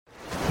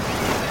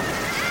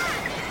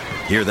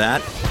Hear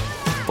that?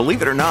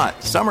 Believe it or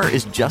not, summer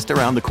is just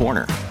around the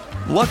corner.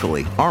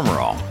 Luckily, Armor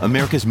All,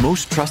 America's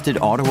most trusted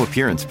auto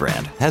appearance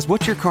brand, has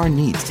what your car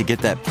needs to get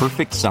that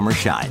perfect summer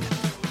shine.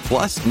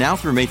 Plus, now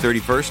through May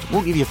 31st,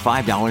 we'll give you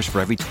 $5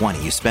 for every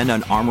 $20 you spend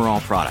on Armor All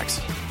products.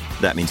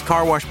 That means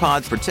car wash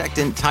pods,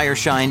 protectant, tire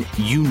shine,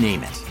 you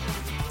name it.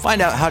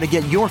 Find out how to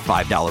get your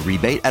 $5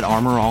 rebate at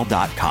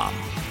armorall.com.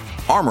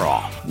 Armor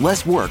All,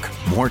 less work,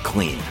 more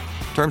clean.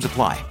 Terms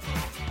apply.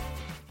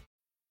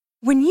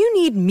 When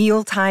you need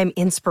mealtime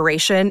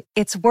inspiration,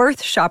 it's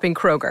worth shopping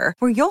Kroger,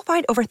 where you'll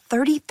find over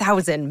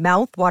 30,000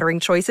 mouth-watering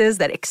choices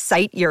that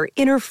excite your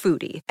inner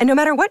foodie. And no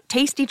matter what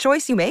tasty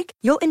choice you make,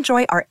 you'll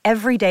enjoy our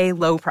everyday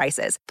low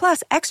prices,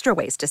 plus extra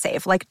ways to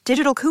save, like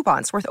digital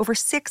coupons worth over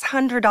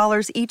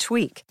 $600 each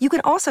week. You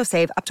can also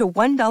save up to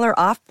 $1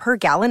 off per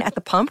gallon at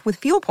the pump with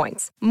fuel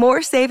points.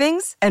 More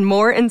savings and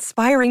more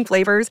inspiring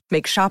flavors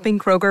make shopping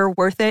Kroger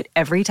worth it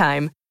every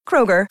time.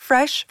 Kroger,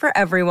 fresh for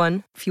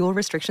everyone. Fuel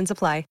restrictions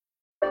apply.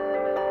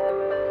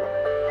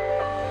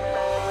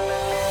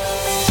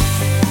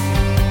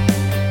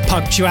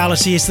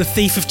 Punctuality is the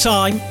thief of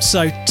time,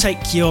 so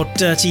take your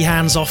dirty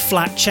hands off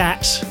flat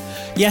chat.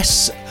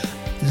 Yes,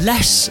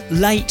 less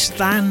late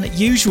than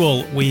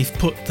usual. We've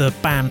put the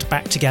band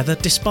back together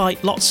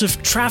despite lots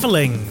of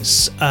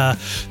travellings.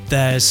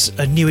 There's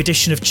a new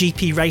edition of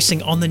GP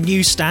Racing on the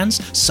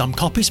newsstands. Some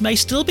copies may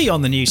still be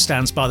on the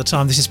newsstands by the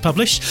time this is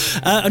published,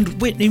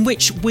 and in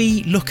which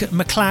we look at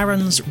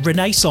McLaren's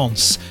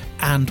renaissance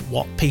and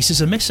what pieces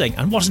are missing.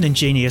 And what an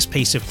ingenious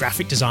piece of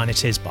graphic design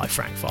it is by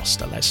Frank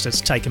Foster. Let's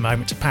just take a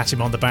moment to pat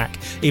him on the back,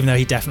 even though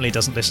he definitely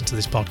doesn't listen to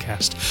this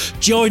podcast.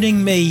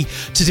 Joining me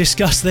to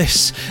discuss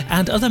this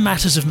and other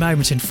matters of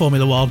moment in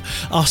Formula One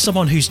are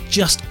someone who's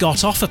just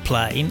got off a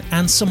plane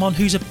and someone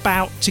who's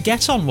about to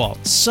get on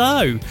one.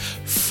 So,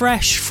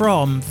 fresh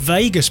from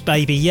Vegas,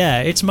 baby,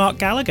 yeah, it's Mark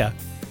Gallagher.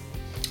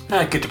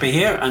 Good to be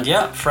here, and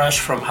yeah, fresh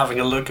from having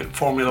a look at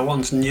Formula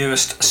One's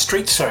newest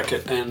street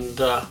circuit,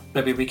 and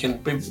maybe we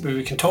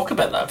can talk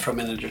about that for a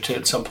minute or two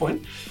at some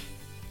point.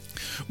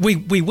 We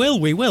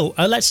will.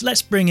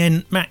 Let's bring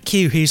in Matt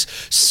Q, who's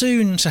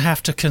soon to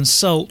have to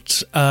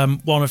consult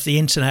one of the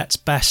internet's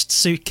best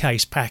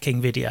suitcase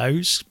packing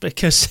videos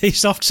because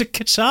he's off to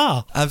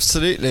Qatar.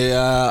 Absolutely.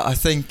 I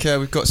think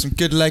we've got some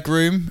good leg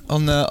room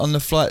on the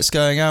flights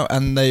going out,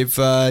 and they've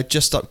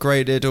just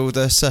upgraded all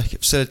the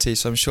circuit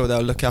facilities, so I'm sure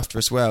they'll look after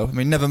us well. I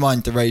mean, never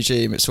mind the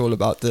regime, it's all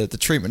about the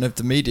treatment of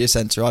the media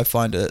centre, I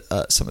find,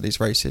 at some of these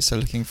races, so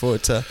looking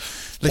forward to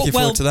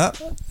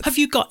that. Have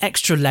you got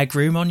extra leg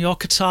room on your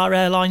Qatar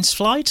Airlines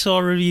flight,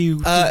 or are you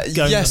going?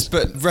 Yes,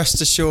 but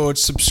rest assured,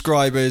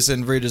 subscribers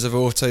and readers of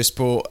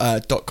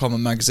Autosport.com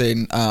and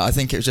magazine, I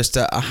think it was just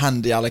a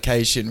handy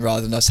allocation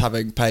rather than us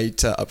having paid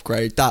to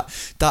upgrade.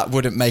 That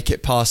wouldn't make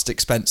it past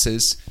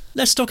expenses.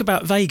 Let's talk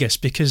about Vegas,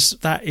 because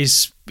that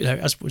is,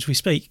 as we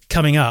speak,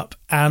 coming up.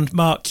 And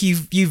Mark,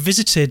 you've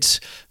visited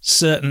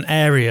certain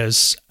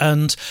areas,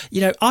 and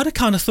I'd have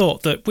kind of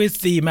thought that with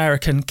the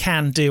American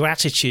can-do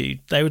attitude,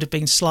 they would have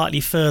been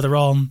slightly further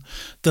on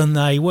than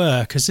they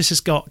were, because this has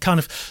got kind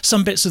of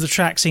some bits of the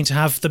track seem to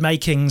have the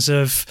makings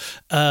of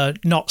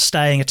not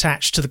staying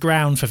attached to the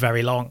ground for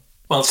very long.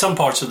 Well, some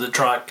parts of the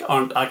track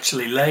aren't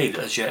actually laid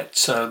as yet,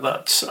 so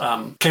that's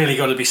clearly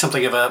going to be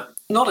something of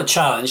not a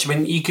challenge. I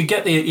mean, you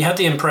had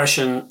the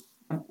impression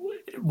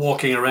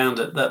walking around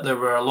it that there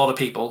were a lot of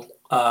people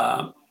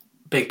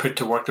being put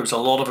to work. There was a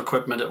lot of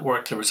equipment at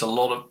work. There was a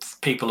lot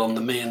of people on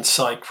the main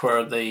site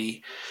where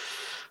the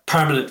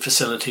permanent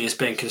facility is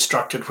being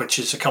constructed, which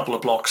is a couple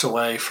of blocks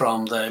away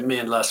from the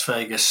main Las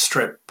Vegas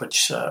strip,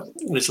 which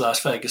is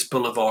Las Vegas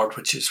Boulevard,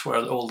 which is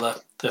where all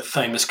the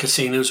famous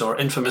casinos or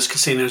infamous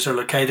casinos are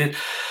located,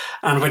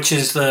 and which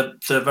is the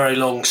very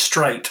long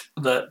straight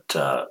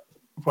that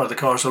where the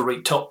cars will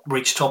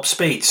reach top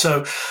speed.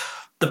 So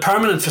the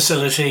permanent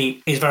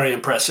facility is very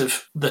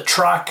impressive. The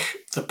track,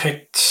 the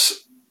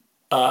pits,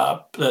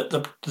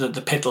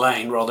 the pit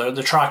lane rather,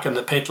 the track and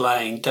the pit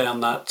lane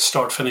down that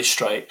start-finish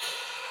straight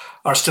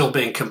are still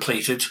being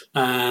completed.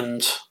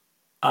 And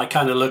I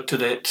kind of looked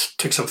at it,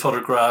 took some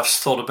photographs,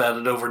 thought about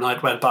it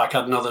overnight, went back,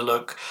 had another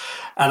look,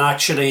 and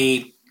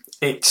actually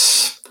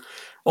it's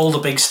all the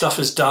big stuff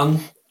is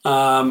done.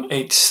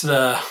 It's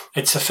the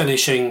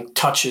finishing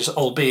touches,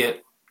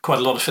 albeit quite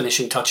a lot of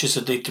finishing touches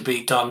that need to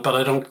be done, but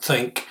I don't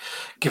think,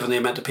 given the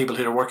amount of people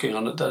who are working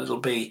on it, that it'll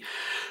be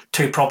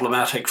too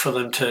problematic for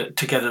them to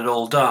get it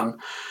all done.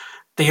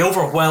 The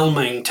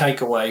overwhelming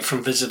takeaway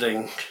from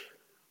visiting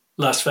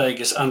Las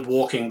Vegas and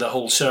walking the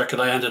whole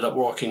circuit, I ended up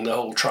walking the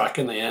whole track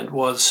in the end,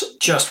 was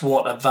just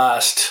what a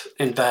vast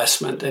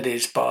investment it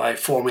is by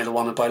Formula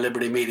One and by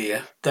Liberty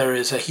Media. There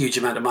is a huge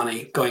amount of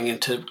money going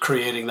into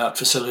creating that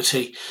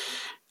facility.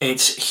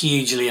 It's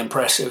hugely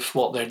impressive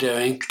what they're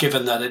doing,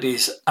 given that it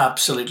is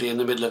absolutely in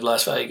the middle of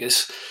Las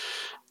Vegas.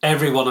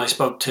 Everyone I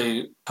spoke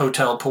to,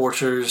 hotel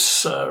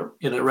porters,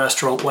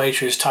 restaurant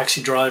waiters,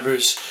 taxi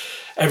drivers,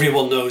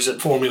 everyone knows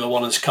that Formula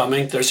One is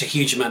coming. There's a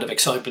huge amount of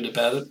excitement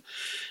about it.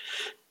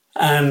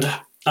 And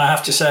I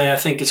have to say, I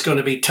think it's going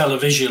to be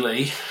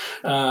televisually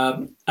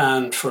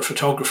and for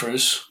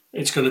photographers,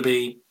 it's going to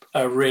be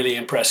a really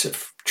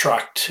impressive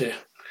track to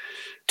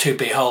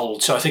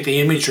behold. So I think the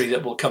imagery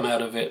that will come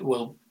out of it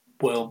will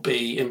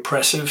be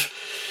impressive.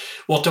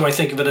 What do I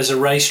think of it as a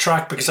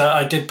racetrack? Because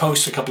I did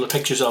post a couple of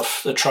pictures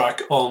of the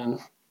track on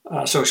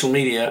social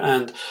media,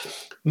 and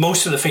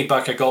most of the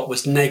feedback I got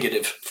was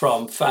negative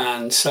from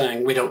fans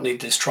saying, we don't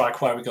need this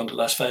track. Why are we going to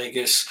Las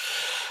Vegas?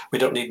 We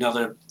don't need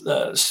another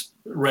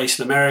race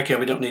in America.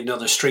 We don't need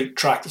another street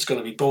track that's going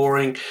to be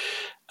boring.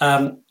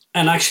 And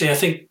actually, I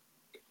think,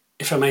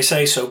 if I may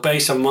say so,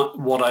 based on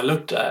what I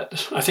looked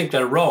at, I think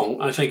they're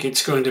wrong. I think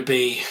it's going to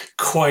be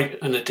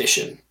quite an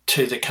addition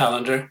to the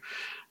calendar.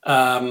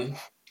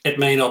 It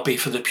may not be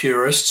for the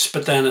purists,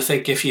 but then I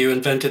think if you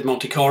invented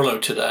Monte Carlo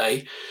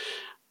today,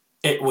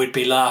 it would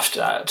be laughed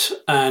at.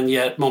 And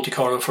yet Monte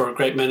Carlo, for a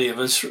great many of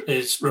us,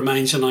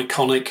 remains an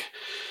iconic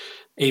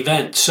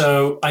event.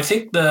 So I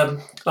think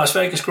the Las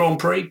Vegas Grand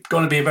Prix is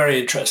going to be a very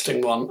interesting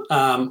one.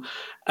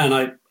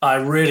 And I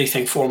really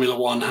think Formula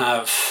One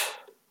have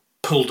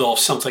pulled off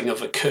something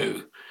of a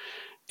coup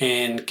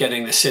in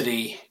getting the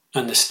city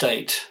and the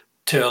state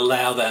to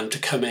allow them to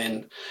come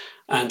in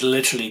and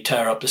literally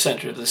tear up the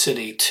centre of the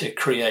city to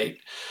create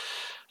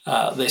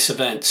this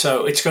event.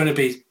 So it's going to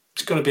be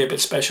a bit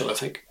special, I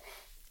think.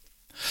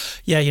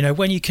 Yeah,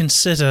 when you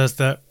consider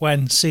that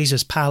when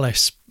Caesar's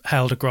Palace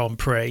held a Grand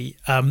Prix,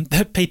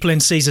 people in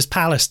Caesar's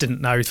Palace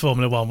didn't know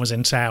Formula One was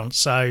in town.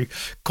 So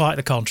quite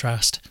the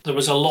contrast. There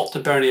was a lot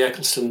that Bernie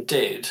Ecclestone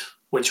did,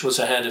 which was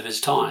ahead of his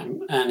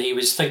time. And he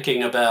was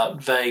thinking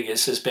about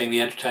Vegas as being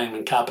the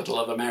entertainment capital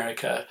of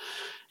America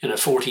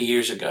 40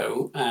 years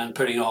ago, and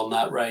putting on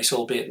that race,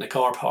 albeit in a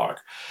car park.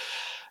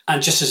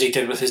 And just as he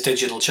did with his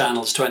digital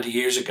channels 20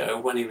 years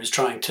ago, when he was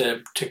trying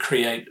to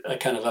create a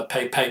kind of a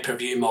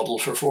pay-per-view model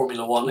for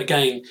Formula One,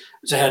 again, it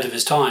was ahead of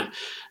his time.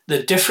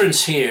 The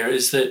difference here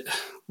is that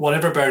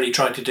whatever Bernie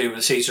tried to do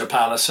with Caesar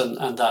Palace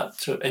and that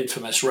sort of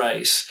infamous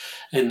race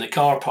in the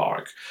car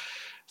park,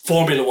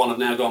 Formula One have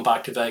now gone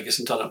back to Vegas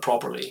and done it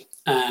properly.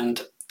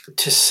 And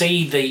to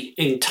see the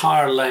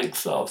entire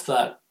length of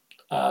that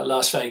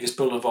Las Vegas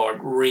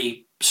Boulevard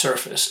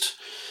resurfaced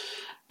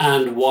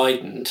and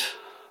widened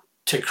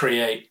to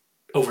create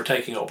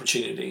overtaking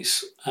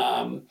opportunities,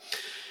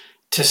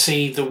 to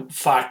see the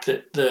fact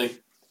that the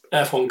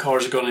F1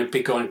 cars are going to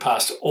be going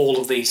past all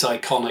of these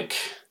iconic,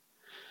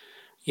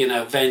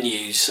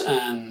 venues,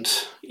 and,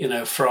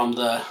 from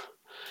the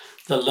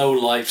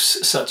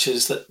lowlifes such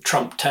as the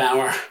Trump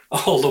Tower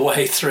all the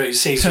way through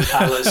Caesar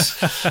Palace,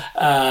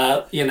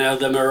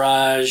 the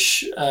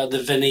Mirage,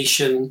 the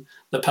Venetian,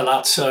 the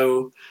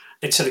Palazzo.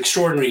 It's an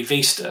extraordinary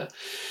vista.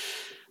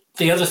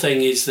 The other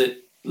thing is that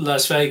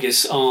Las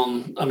Vegas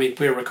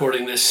we're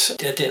recording this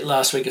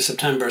last week of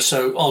September.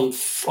 So on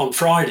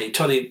Friday,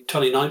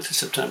 29th of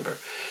September,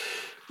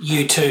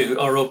 U2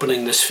 are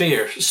opening the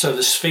Sphere. So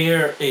the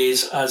Sphere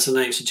is, as the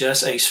name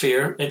suggests, a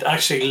sphere. It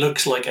actually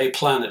looks like a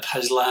planet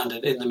has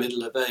landed in the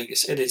middle of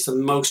Vegas. It is the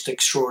most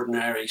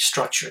extraordinary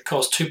structure. It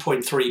cost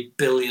 $2.3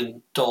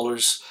 billion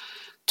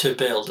to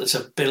build. It's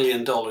 $1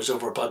 billion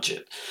over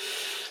budget.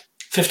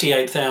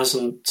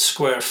 58,000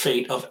 square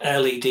feet of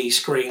LED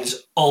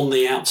screens on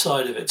the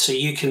outside of it. So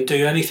you can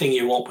do anything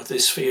you want with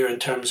this sphere in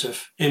terms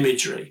of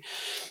imagery.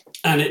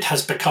 And it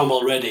has become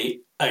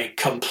already a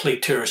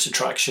complete tourist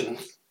attraction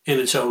in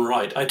its own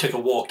right. I took a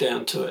walk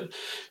down to it.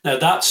 Now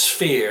that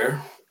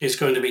sphere is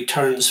going to be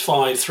turns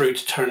 5 through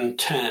to turn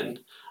 10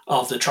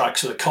 of the track.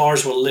 So the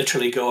cars will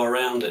literally go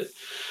around it.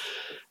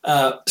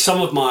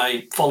 Some of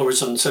my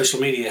followers on social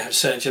media have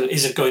said,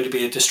 is it going to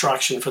be a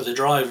distraction for the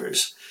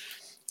drivers?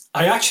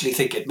 I actually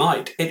think it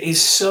might. It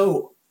is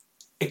so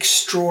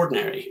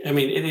extraordinary. I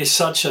mean, it is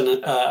such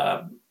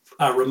a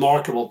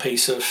remarkable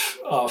piece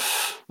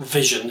of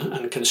vision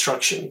and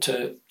construction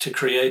to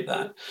create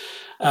that.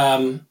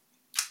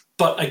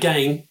 But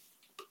again,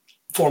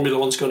 Formula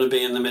One's going to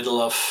be in the middle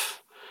of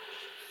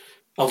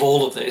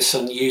all of this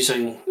and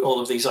using all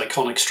of these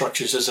iconic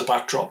structures as a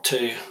backdrop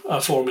to a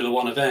Formula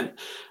One event.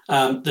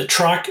 The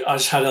track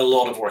has had a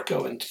lot of work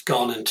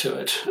gone into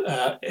it.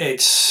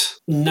 It's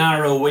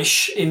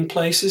narrowish in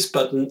places,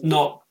 but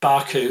not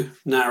Baku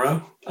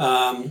narrow.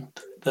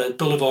 The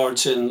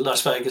boulevards in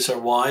Las Vegas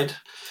are wide.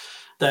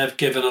 They've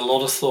given a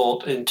lot of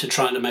thought into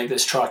trying to make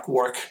this track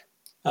work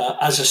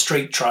as a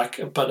street track,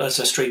 but as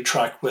a street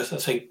track with, I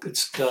think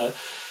it's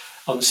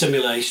on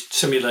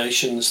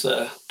simulations,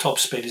 the top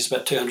speed is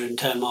about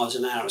 210 miles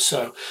an hour.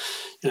 So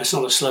it's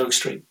not a slow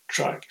street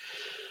track.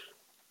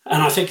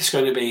 And I think it's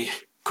going to be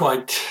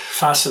quite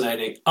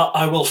fascinating.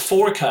 I will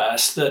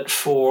forecast that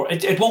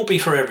it won't be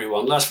for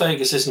everyone. Las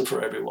Vegas isn't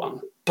for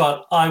everyone.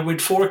 But I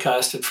would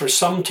forecast that for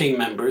some team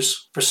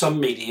members, for some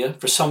media,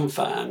 for some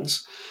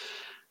fans,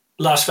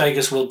 Las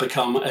Vegas will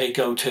become a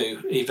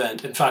go-to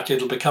event. In fact,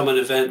 it'll become an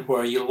event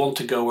where you'll want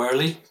to go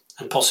early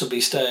and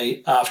possibly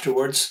stay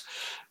afterwards,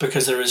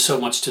 because there is so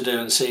much to do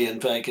and see in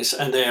Vegas,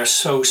 and they are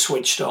so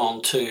switched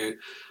on to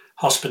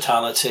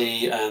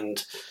hospitality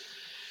and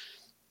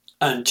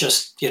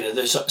just,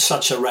 there's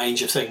such a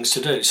range of things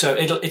to do. So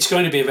it's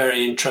going to be a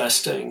very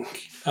interesting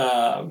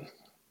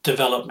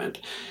development.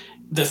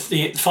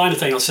 The final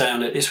thing I'll say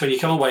on it is when you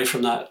come away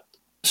from that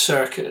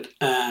circuit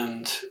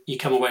and you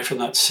come away from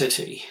that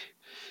city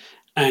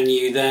and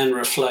you then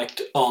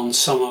reflect on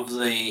some of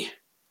the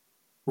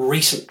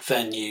recent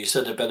venues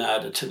that have been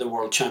added to the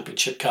World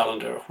Championship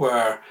calendar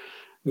where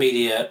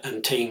media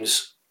and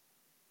teams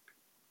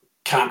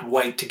can't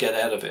wait to get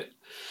out of it.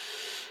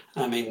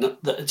 I mean,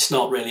 it's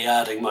not really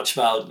adding much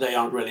value. They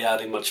aren't really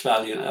adding much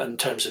value in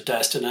terms of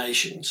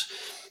destinations.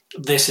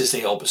 This is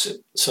the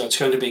opposite. So it's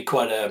going to be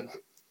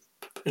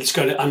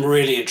I'm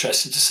really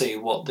interested to see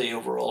what the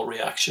overall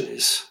reaction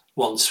is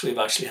once we've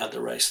actually had the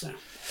race there.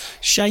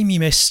 Shame you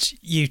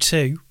missed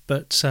U2,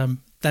 but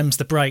them's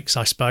the breaks,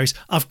 I suppose.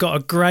 I've got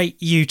a great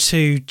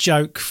U2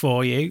 joke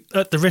for you,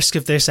 at the risk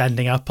of this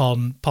ending up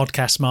on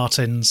Podcast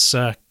Martin's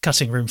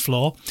cutting room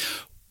floor.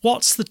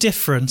 What's the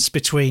difference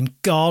between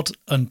God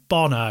and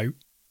Bono?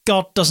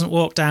 God doesn't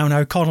walk down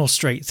O'Connell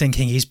Street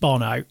thinking he's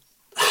Bono.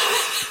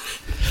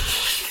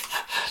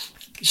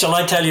 Shall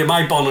I tell you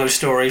my Bono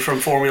story from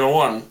Formula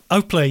One?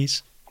 Oh,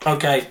 please.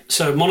 Okay,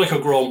 so Monaco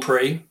Grand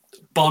Prix.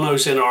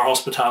 Bono's in our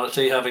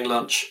hospitality having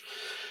lunch,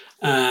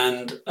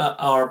 and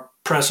our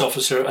press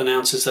officer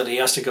announces that he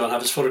has to go and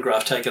have his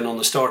photograph taken on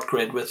the start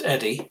grid with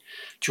Eddie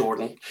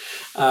Jordan.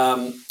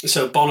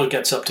 So Bono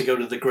gets up to go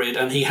to the grid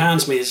and he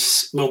hands me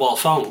his mobile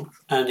phone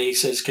and he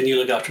says, "Can you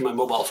look after my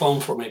mobile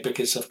phone for me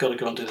because I've got to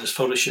go and do this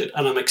photo shoot."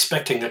 And I'm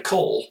expecting a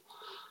call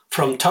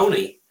from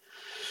Tony.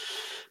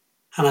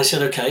 And I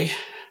said, "Okay,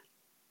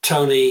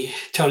 Tony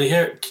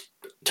here.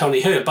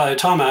 Tony who?" By the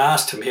time I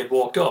asked him, he had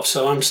walked off.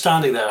 So I'm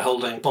standing there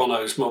holding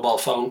Bono's mobile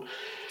phone.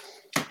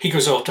 He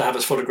goes off to have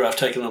his photograph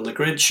taken on the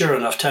grid. Sure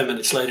enough, 10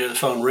 minutes later, the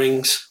phone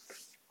rings.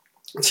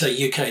 It's a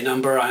UK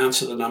number. I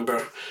answer the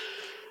number.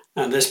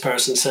 And this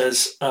person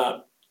says,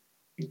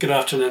 "Good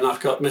afternoon,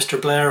 I've got Mr.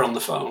 Blair on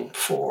the phone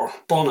for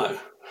Bono."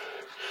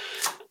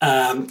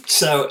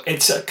 So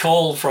it's a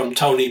call from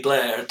Tony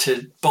Blair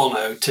to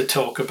Bono to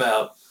talk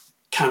about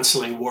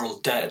cancelling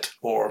world debt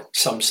or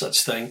some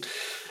such thing.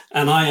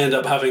 And I end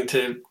up having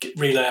to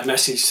relay a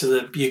message to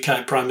the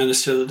UK Prime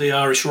Minister that the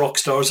Irish rock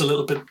star is a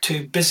little bit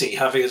too busy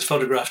having his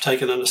photograph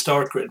taken on a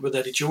start grid with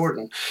Eddie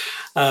Jordan,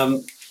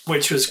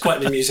 which was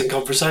quite an amusing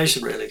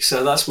conversation, really.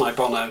 So that's my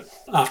Bono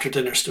after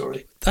dinner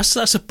story.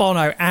 That's a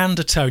Bono and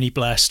a Tony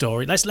Blair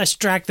story. Let's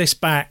drag this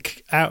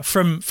back out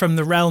from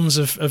the realms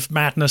of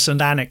madness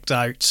and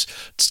anecdotes,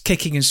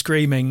 kicking and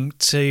screaming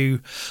to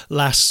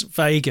Las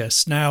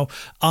Vegas. Now,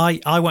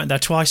 I went there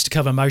twice to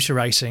cover motor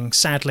racing,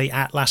 sadly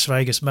at Las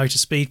Vegas Motor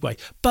Speedway,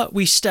 but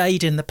we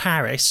stayed in the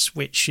Paris,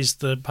 which is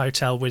the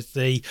hotel with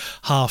the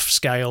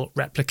half-scale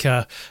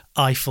replica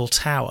Eiffel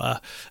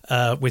Tower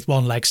with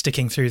one leg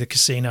sticking through the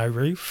casino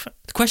roof.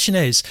 The question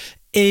is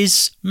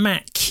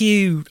Matt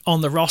Q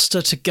on the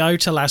roster to go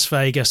to Las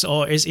Vegas,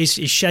 or is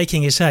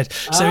shaking his head?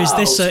 So is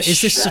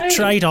this a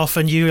trade-off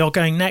and you are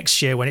going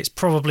next year when it's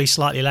probably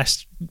slightly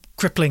less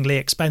cripplingly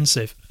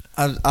expensive?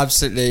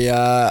 Absolutely.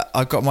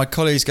 I've got my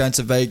colleagues going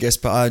to Vegas,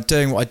 but I'm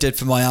doing what I did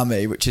for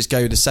Miami, which is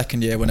go the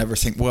second year when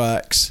everything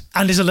works.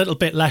 And is a little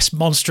bit less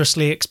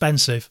monstrously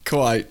expensive.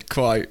 Quite.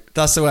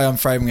 That's the way I'm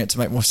framing it to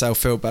make myself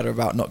feel better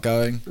about not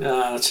going.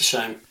 That's a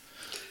shame.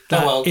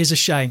 That is a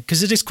shame,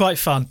 because it is quite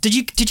fun. Did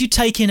you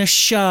take in a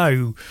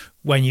show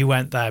when you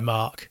went there,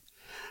 Mark?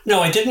 No,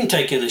 I didn't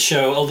take in a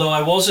show, although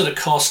I was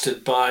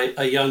accosted by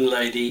a young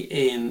lady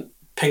in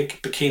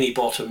pink bikini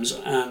bottoms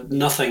and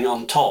nothing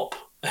on top,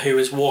 who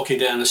was walking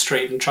down the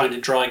street and trying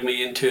to drag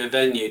me into a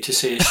venue to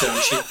see a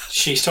show.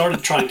 She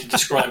started trying to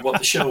describe what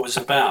the show was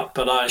about,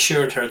 but I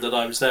assured her that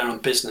I was there on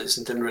business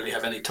and didn't really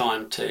have any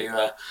time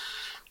to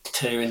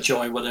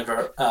enjoy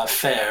whatever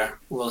fare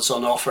was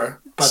on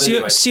offer. But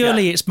anyway,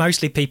 surely it's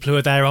mostly people who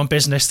are there on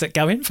business that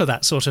go in for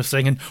that sort of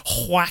thing and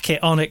whack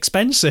it on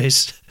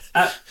expenses.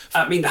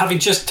 I mean, having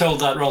just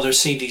told that rather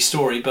seedy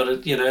story, but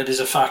it is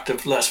a fact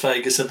of Las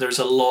Vegas that there's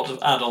a lot of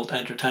adult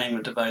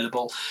entertainment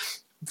available.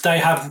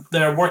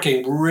 They're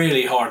working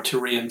really hard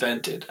to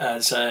reinvent it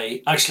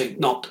actually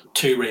not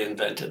to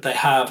reinvent it. They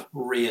have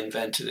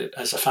reinvented it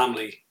as a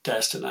family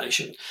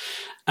destination.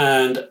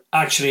 And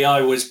actually,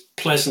 I was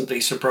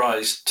pleasantly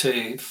surprised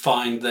to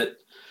find that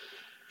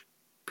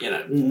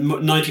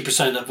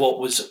 90% of what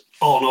was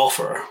on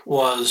offer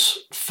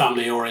was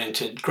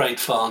family-oriented, great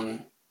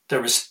fun.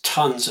 There was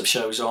tons of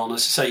shows on.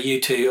 As I say,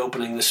 U2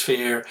 opening the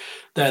Sphere.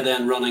 They're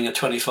then running a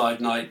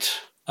 25-night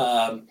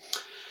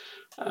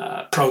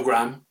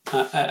program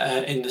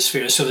in the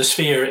Sphere. So the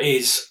Sphere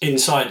is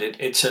inside it.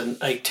 It's an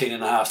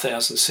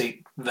 18,500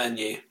 seat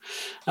venue.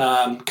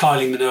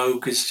 Kylie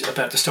Minogue is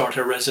about to start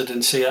her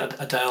residency.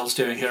 Adele's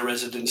doing her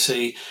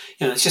residency.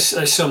 It's just,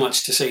 there's so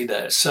much to see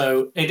there.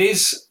 So it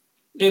is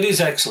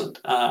excellent,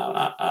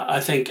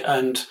 I think.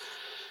 And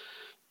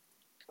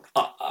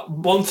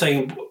one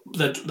thing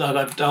that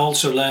I've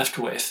also left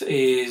with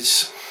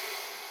is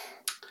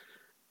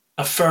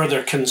a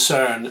further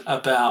concern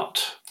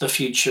about the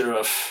future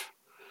of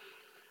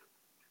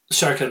the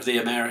Circuit of the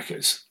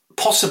Americas,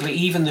 possibly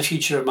even the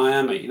future of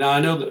Miami. Now, I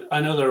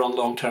know they're on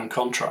long-term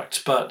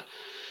contracts, but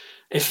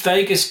if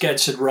Vegas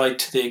gets it right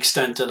to the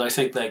extent that I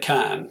think they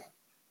can,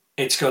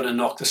 it's going to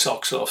knock the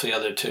socks off the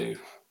other two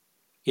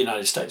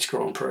United States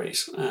Grand Prix,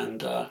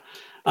 and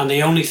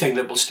the only thing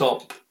that will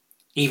stop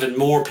even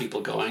more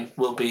people going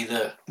will be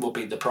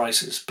the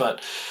prices.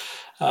 But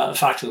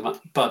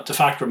the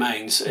fact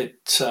remains,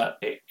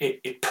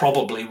 it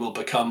probably will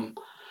become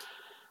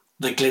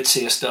the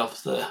glitziest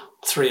of the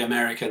three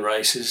American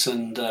races,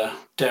 and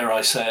dare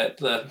I say it,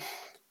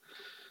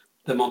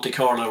 the Monte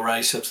Carlo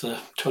race of the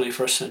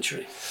 21st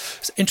century.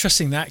 It's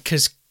interesting that,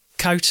 because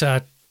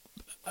COTA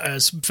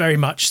is very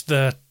much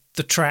the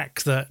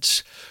track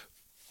that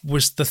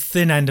was the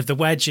thin end of the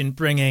wedge in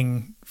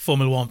bringing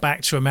Formula One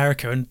back to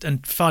America,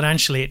 and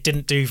financially it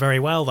didn't do very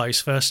well those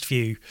first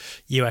few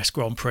US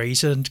Grand Prix.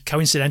 And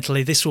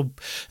coincidentally, this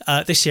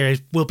year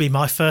will be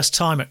my first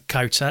time at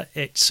COTA.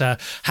 It's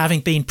having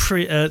been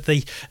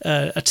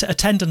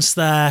attendance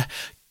there,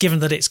 given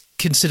that it's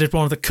considered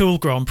one of the cool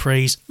Grand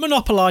Prix,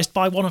 monopolised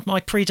by one of my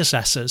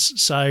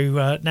predecessors.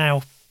 So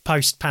now,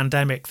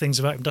 post-pandemic, things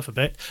have opened up a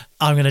bit.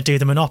 I'm going to do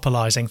the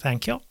monopolising,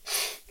 thank you.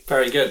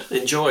 Very good.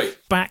 Enjoy.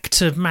 Back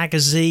to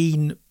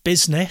magazine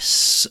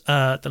business,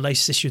 the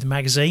latest issue of the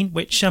magazine,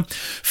 which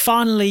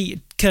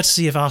finally,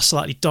 courtesy of our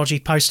slightly dodgy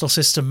postal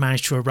system,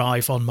 managed to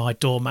arrive on my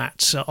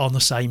doormat on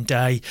the same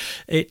day.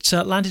 It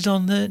landed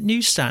on the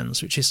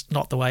newsstands, which is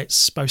not the way it's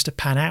supposed to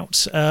pan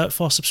out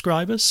for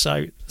subscribers.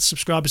 So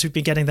subscribers who've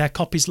been getting their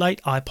copies late,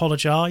 I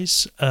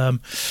apologise.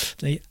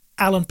 The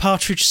Alan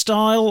Partridge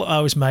style, I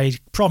was made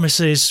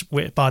promises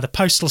by the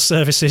postal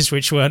services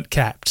which weren't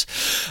kept.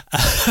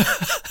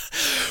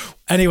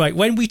 Anyway,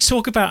 when we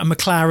talk about a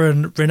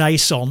McLaren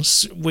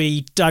renaissance,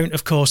 we don't,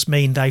 of course,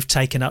 mean they've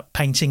taken up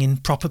painting in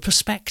proper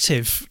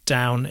perspective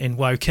down in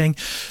Woking,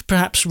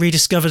 perhaps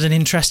rediscovered an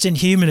interest in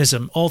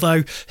humanism,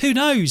 although who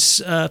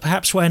knows,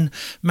 perhaps when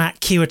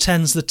Matt Q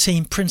attends the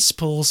team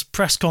principal's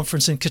press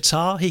conference in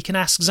Qatar, he can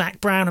ask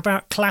Zach Brown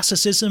about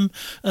classicism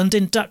and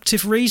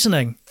inductive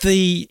reasoning.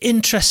 The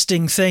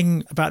interesting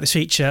thing about this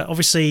feature,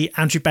 obviously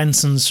Andrew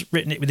Benson's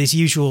written it with his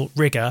usual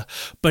rigour,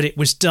 but it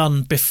was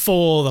done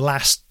before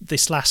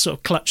this last sort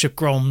of clutch of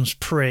Grand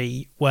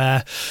Prix,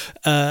 where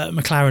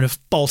McLaren have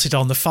bolted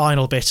on the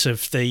final bit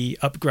of the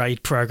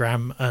upgrade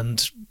programme,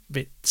 and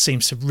it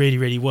seems to really,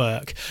 really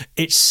work.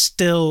 It's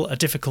still a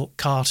difficult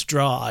car to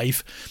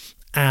drive,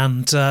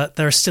 and there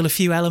are still a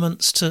few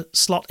elements to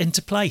slot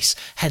into place,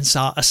 hence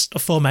our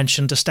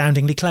aforementioned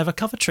astoundingly clever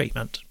cover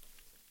treatment.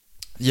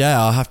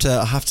 Yeah, I have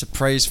to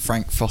praise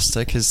Frank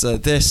Foster, because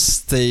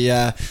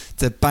the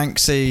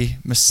Banksy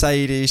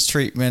Mercedes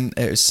treatment,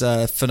 it was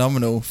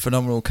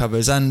phenomenal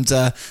covers, and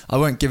I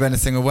won't give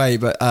anything away,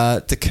 but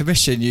the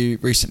commission you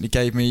recently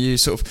gave me, you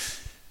sort of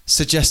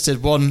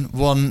suggested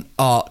one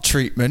art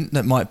treatment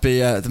that might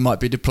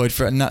be deployed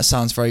for it, and that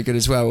sounds very good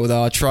as well.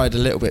 Although I tried a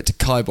little bit to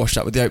kibosh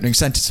that with the opening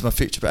sentence of my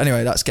feature, but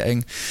anyway, that's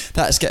getting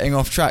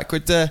off track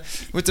with the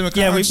McLaren.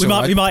 Yeah,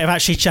 we might have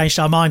actually changed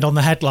our mind on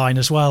the headline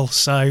as well.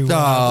 So,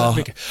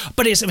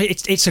 but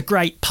it's a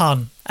great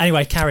pun.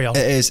 Anyway, carry on.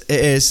 It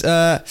is.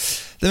 The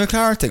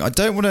McLaren thing, I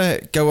don't want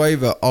to go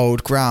over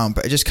old ground,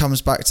 but it just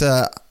comes back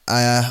to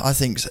I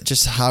think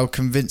just how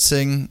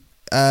convincing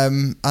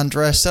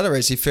Andrea Stella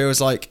is. He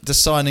feels like the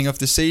signing of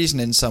the season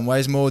in some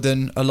ways, more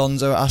than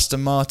Alonso,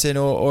 Aston Martin,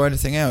 or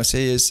anything else.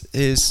 He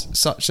is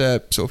such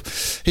a sort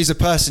of, he's a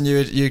person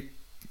you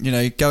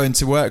go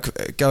into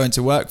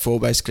work for,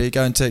 basically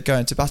go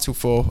into battle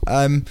for.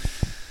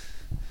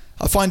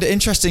 I find it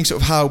interesting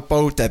sort of how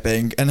bold they're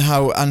being, and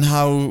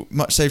how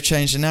much they've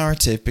changed the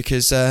narrative,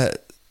 because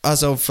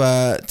as of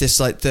this,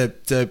 like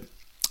the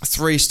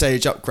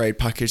 3-stage upgrade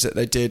package that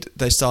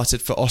they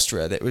started for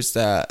Austria, that was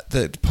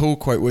the pull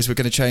quote was, we're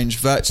going to change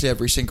virtually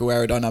every single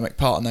aerodynamic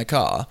part on their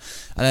car,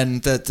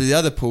 and then the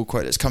other pull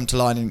quote that's come to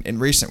line in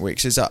recent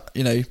weeks is that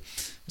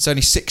it's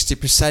only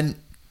 60%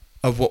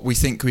 of what we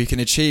think we can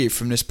achieve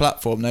from this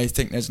platform. They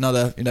think there's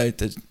another,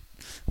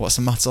 what's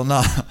the maths on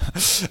that?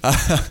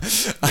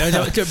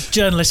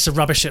 Journalists are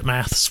rubbish at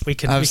maths. We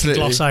can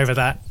gloss over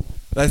that.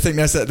 They think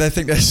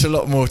there's a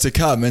lot more to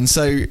come, and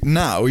so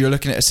now you're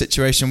looking at a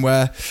situation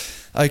where,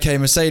 okay,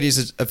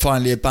 Mercedes are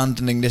finally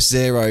abandoning this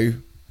zero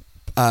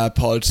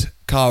pod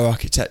car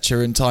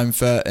architecture in time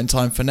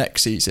for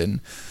next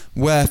season.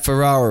 Where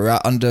Ferrari are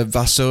at under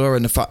Vasseur,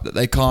 and the fact that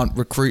they can't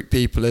recruit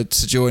people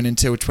to join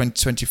until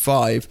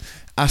 2025.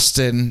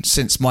 Aston,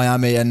 since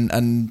Miami,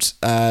 and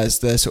as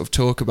the sort of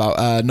talk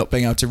about not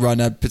being able to run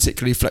a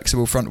particularly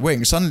flexible front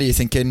wing, suddenly you're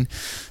thinking,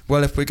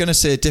 well, if we're going to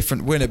see a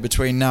different winner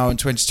between now and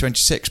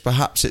 2026,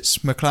 perhaps it's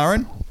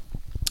McLaren.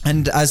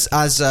 And as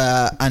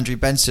Andrew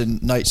Benson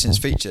notes in his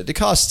feature, the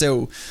car's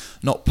still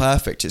not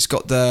perfect. It's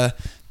got the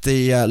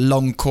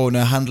long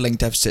corner handling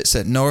deficits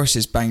that Norris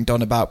has banged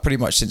on about pretty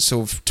much since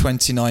sort of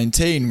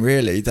 2019,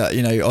 really, that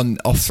on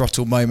off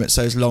throttle moments,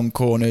 those long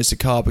corners, the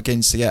car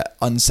begins to get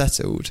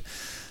unsettled.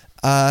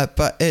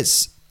 But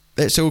it's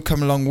all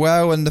come along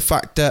well, and the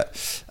fact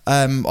that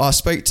I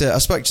spoke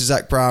to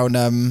Zach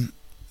Brown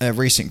a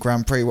recent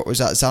Grand Prix, what was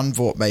that,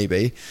 Zandvoort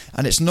maybe,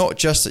 and it's not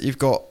just that you've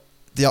got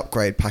the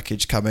upgrade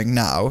package coming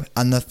now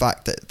and the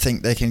fact that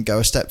think they can go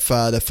a step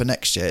further for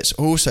next year. It's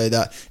also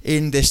that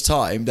in this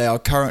time they are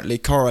currently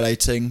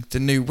correlating the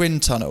new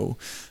wind tunnel,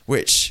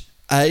 which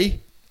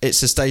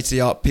it's a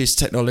state-of-the-art piece of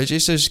technology,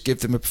 so just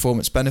give them a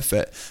performance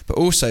benefit. But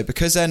also,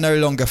 because they're no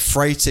longer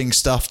freighting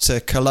stuff to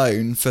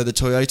Cologne for the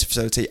Toyota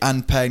facility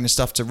and paying the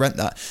stuff to rent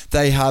that,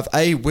 they have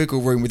a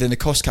wiggle room within the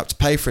cost cap to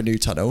pay for a new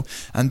tunnel,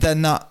 and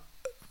then that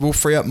will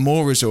free up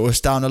more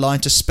resource down the line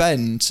to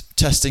spend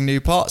testing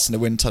new parts in the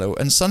wind tunnel.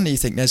 And suddenly you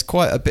think there's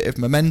quite a bit of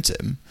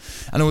momentum.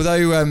 And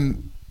although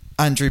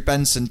Andrew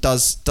Benson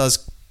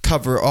does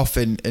cover it off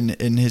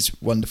in his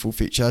wonderful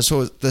feature, I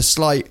saw the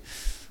slight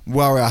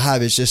worry I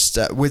have is just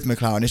with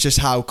McLaren, it's just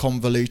how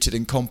convoluted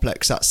and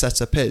complex that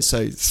setup is.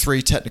 So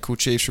 3 technical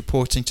chiefs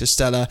reporting to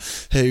Stella,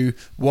 who,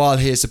 while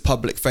he is the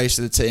public face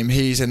of the team,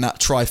 he's in that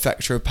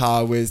trifecta of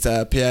power with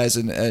Piers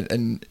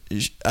and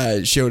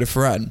Gilles de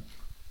Ferran.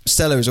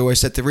 Stella has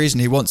always said the reason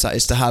he wants that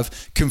is to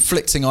have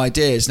conflicting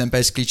ideas and then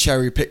basically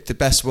cherry pick the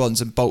best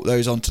ones and bolt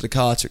those onto the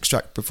car to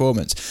extract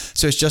performance.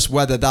 So it's just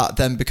whether that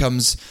then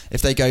becomes,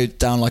 if they go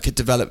down like a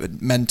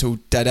developmental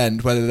dead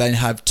end, whether they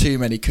have too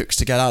many cooks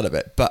to get out of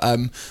it. But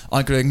I'm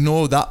going to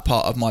ignore that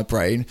part of my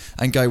brain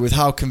and go with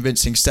how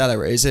convincing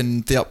Stella is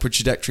and the upward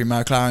trajectory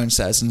McLaren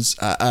says, and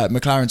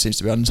McLaren seems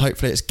to be on. And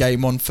hopefully it's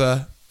game on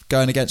for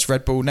going against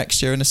Red Bull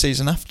next year and the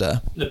season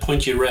after. The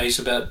point you raised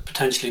about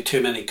potentially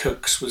too many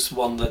cooks was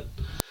one that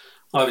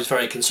I was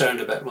very concerned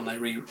about when they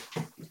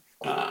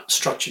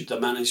restructured the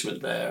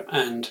management there.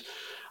 And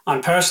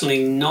I'm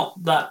personally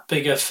not that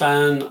big a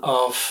fan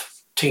of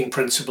team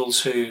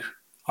principals who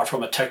are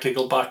from a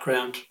technical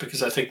background,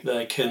 because I think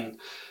they can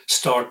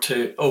start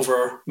to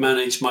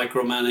over-manage,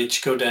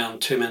 micromanage, go down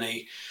too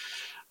many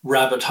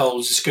rabbit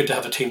holes. It's good to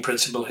have a team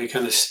principal who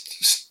kind of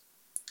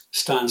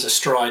stands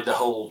astride the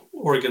whole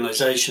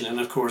organisation. And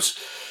of course,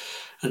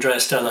 Andrea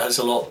Stella has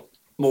a lot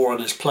more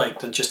on his plate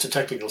than just the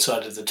technical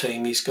side of the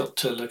team. He's got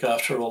to look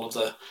after all of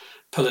the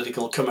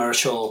political,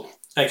 commercial,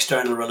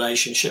 external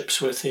relationships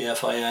with the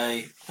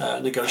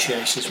FIA,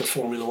 negotiations with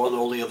Formula One,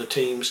 all the other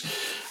teams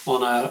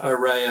on an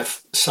array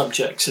of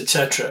subjects,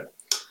 etc.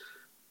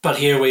 But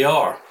here we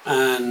are,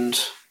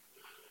 and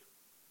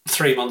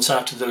 3 months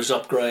after those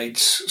upgrades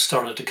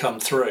started to come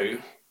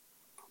through,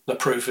 the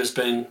proof has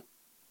been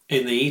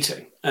in the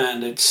eating,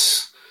 and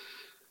it's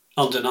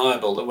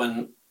undeniable that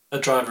when a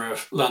driver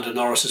of Lando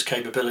Norris's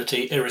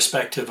capability,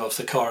 irrespective of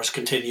the car's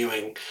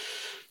continuing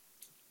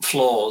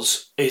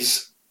flaws,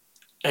 is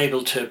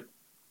able to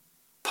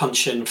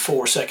punch in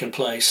 4 second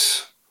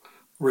place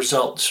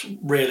results,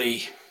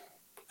 really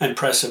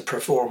impressive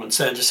performance.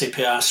 Then to see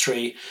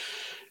Piastri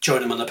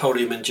join him on the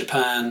podium in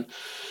Japan,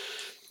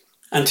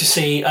 and to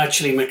see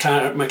actually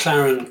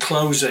McLaren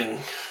closing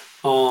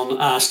on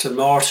Aston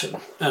Martin.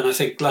 And I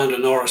think Lando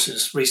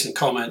Norris's recent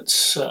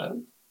comments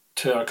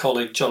to our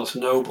colleague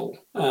Jonathan Noble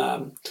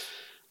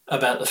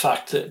about the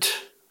fact that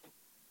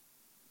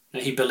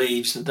he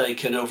believes that they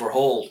can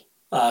overhaul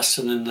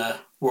Aston in the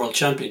World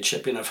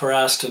Championship. You know, for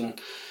Aston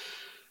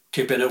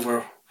to have been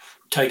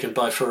overtaken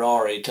by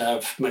Ferrari, to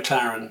have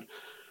McLaren,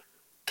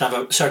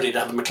 certainly to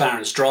have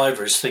McLaren's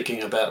drivers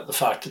thinking about the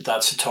fact that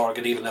that's a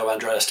target, even though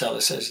Andrea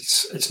Stella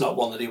says it's not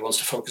one that he wants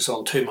to focus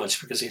on too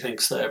much because he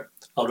thinks they're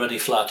already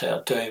flat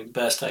out doing the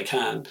best they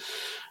can.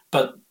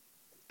 But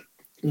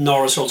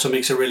Norris also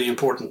makes a really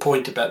important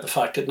point about the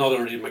fact that not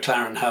only do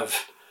McLaren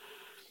have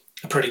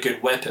a pretty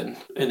good weapon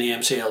in the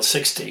MCL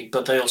 60,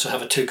 but they also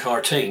have a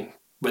 2-car team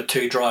with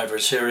 2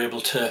 drivers who are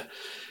able to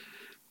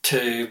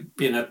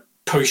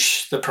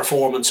push the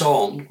performance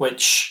on,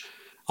 which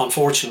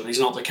unfortunately is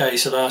not the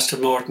case at Aston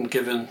Martin,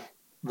 given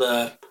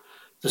the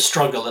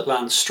struggle that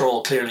Lance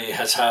Stroll clearly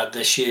has had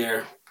this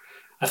year.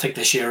 I think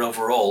this year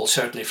overall,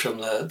 certainly from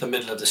the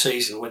middle of the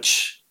season,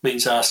 which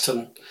means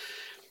Aston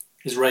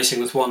is racing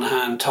with one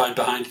hand tied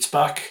behind its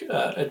back,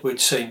 it would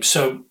seem.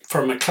 So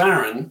for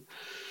McLaren,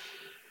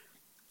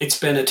 it's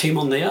been a team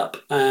on the up,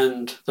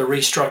 and the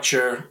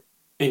restructure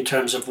in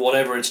terms of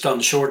whatever it's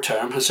done short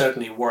term has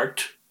certainly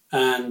worked.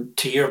 And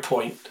to your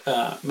point,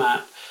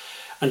 Matt,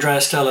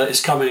 Andrea Stella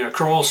is coming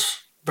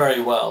across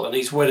very well, and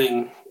he's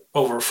winning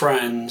over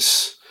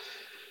friends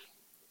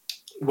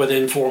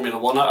within Formula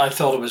One. I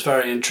thought it was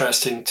very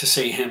interesting to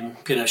see him,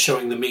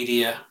 showing the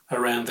media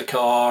around the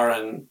car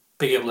and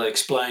being able to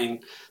explain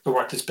the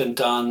work that's been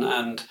done,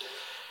 and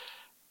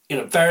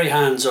very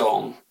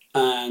hands-on,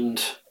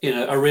 and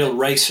a real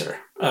racer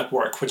at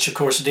work, which of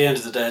course at the end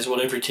of the day is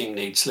what every team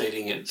needs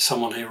leading it,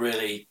 someone who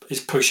really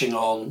is pushing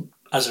on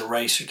as a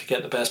racer to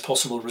get the best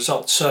possible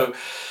results. So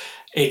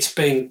it's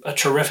been a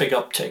terrific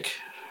uptick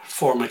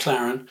for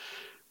McLaren.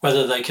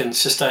 Whether they can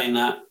sustain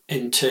that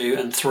into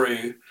and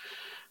through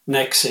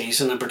next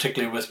season, and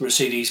particularly with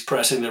Mercedes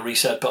pressing the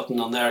reset button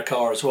on their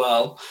car as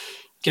well,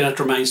 it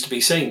remains to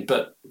be seen,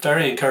 but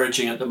very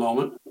encouraging at the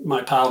moment.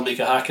 My pal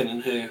Mika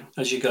Hakkinen, who,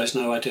 as you guys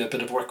know, I do a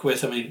bit of work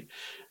with,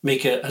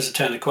 Mika has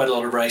attended quite a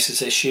lot of races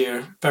this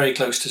year, very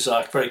close to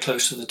Zach, very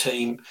close to the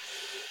team.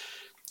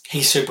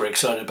 He's super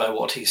excited about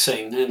what he's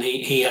seen, and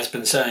he has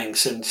been saying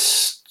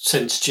since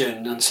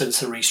June and since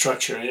the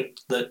restructure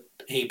that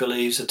he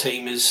believes the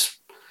team is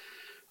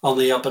on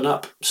the up and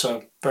up.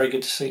 So very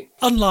good to see.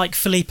 Unlike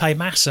Felipe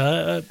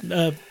Massa,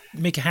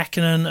 Mika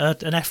Hakkinen,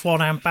 an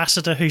F1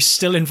 ambassador who's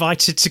still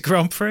invited to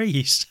Grand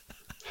Prix.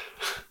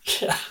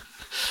 Yeah.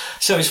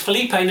 So is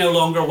Felipe no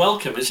longer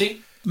welcome, is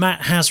he?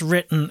 Matt has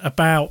written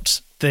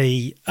about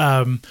the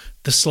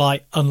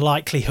slight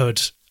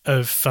unlikelihood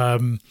of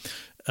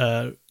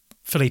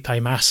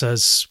Felipe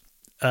Massa's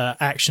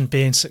action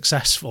being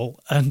successful,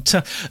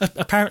 and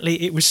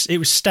apparently it was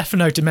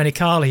Stefano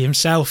Domenicali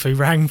himself who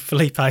rang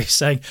Felipe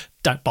saying,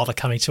 "Don't bother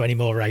coming to any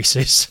more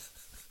races."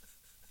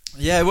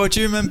 Yeah, well,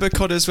 do you remember,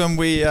 Codders, when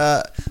we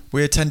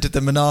attended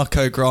the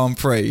Monaco Grand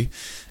Prix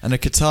and the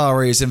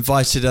Qataris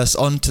invited us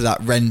onto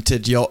that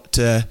rented yacht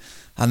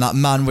and that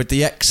man with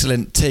the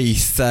excellent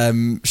teeth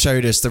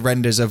showed us the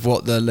renders of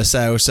what the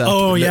Losail circuit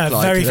looked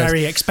like. Very,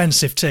 very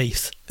expensive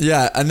teeth.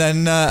 Yeah, and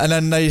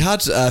then they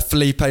had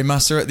Felipe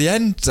Massa at the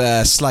end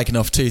slagging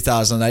off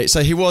 2008.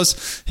 So he was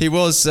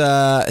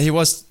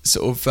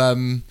sort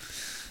of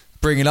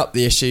bringing up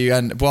the issue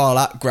and while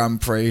at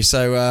Grand Prix.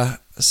 So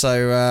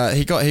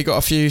he got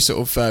a few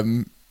sort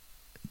of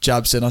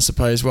jabs in, I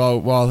suppose,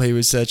 while he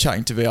was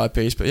chatting to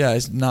VIPs. But yeah,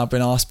 he's now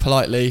been asked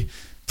politely,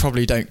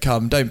 probably don't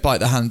bite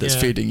the hand that's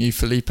feeding you,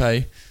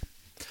 Felipe.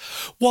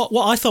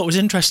 What I thought was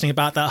interesting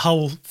about that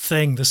whole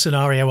thing, the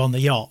scenario on the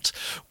yacht,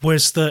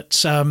 was that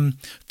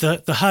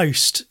the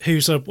host,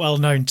 who's a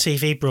well-known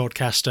TV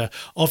broadcaster,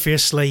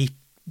 obviously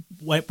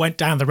went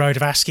down the road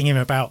of asking him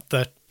about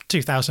the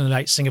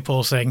 2008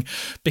 Singapore thing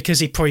because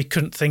he probably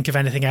couldn't think of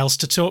anything else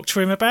to talk to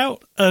him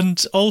about.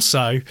 And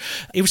also,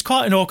 it was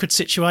quite an awkward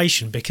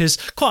situation because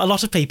quite a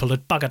lot of people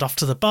had buggered off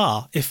to the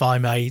bar, if I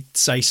may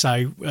say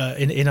so,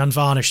 in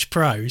unvarnished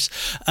prose.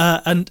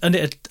 And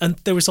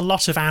there was a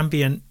lot of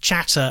ambient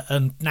chatter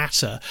and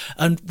natter,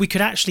 and we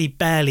could actually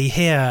barely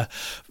hear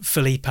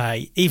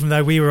Felipe, even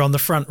though we were on the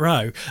front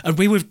row. And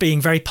we were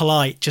being very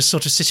polite, just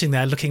sort of sitting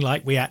there looking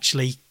like we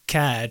actually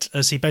cared,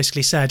 as he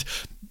basically said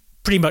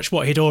pretty much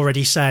what he'd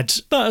already said.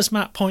 But as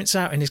Matt points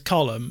out in his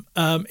column,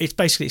 it's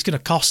going to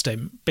cost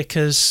him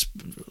because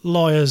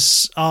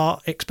lawyers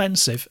are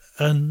expensive,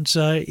 and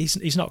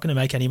he's not going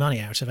to make any money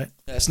out of it.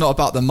 It's not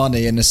about the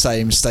money in the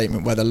same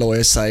statement where the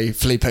lawyers say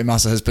Felipe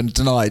Massa has been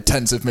denied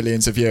tens of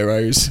millions of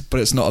euros, but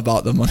it's not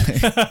about the money.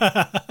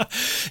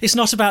 It's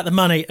not about the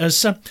money.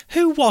 As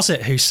who was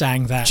it who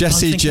sang that?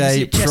 Jesse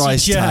J.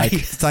 Price Tag. J.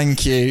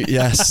 Thank you.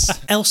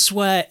 Yes.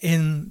 Elsewhere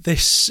in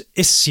this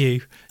issue,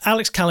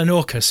 Alex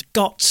Kalinauckas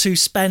got to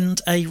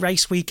spend a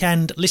race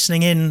weekend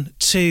listening in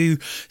to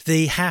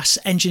the Haas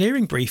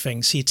engineering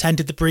briefings. He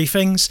attended the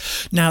briefings.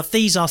 Now,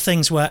 these are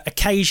things where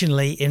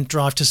occasionally in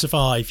Drive to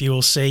Survive you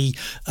will see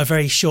a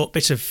very short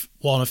bit of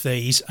one of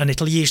these, and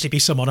it'll usually be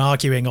someone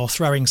arguing or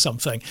throwing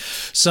something.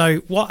 So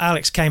what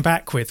Alex came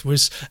back with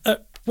was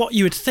what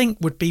you would think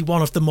would be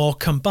one of the more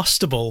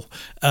combustible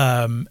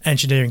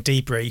engineering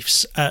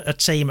debriefs, a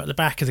team at the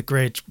back of the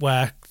grid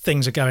where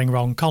things are going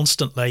wrong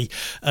constantly,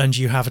 and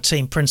you have a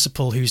team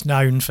principal who's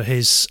known for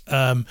his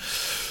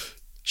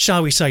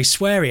shall we say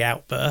sweary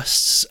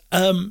outbursts,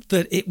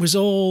 that it was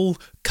all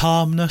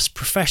calmness,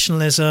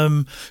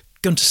 professionalism.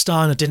 Gunter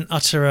Steiner didn't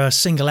utter a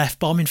single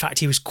F-bomb. In fact,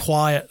 he was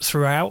quiet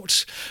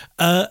throughout,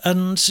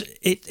 and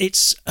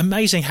it's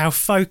amazing how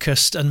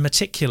focused and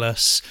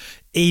meticulous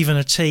even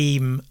a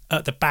team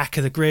at the back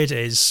of the grid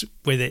is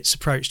with its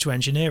approach to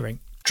engineering.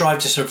 Drive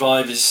to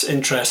Survive is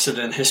interested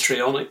in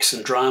histrionics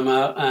and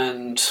drama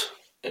and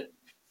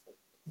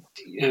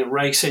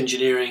race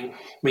engineering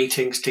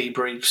meetings,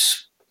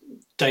 debriefs.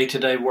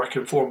 Day-to-day work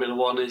in Formula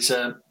One is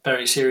a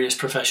very serious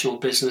professional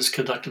business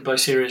conducted by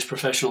serious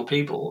professional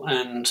people.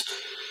 And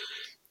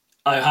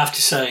I have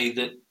to say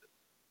that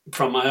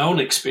from my own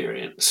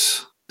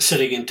experience,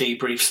 sitting in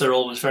debriefs, they're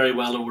always very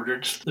well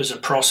ordered. There's a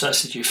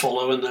process that you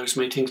follow in those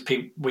meetings.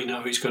 We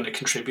know who's going to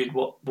contribute,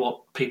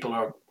 what people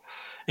are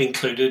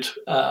included,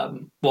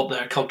 what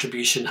their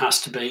contribution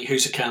has to be,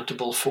 who's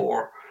accountable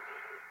for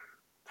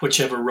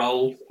whichever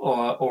role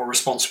or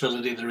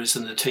responsibility there is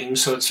in the team.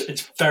 So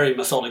it's very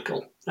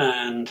methodical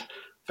and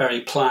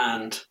very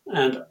planned.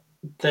 And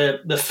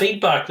the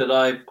feedback that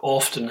I've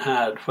often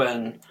had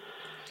when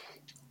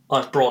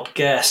I've brought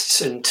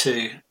guests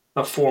into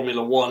a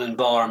Formula One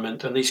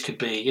environment, and these could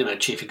be,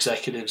 chief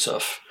executives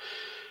of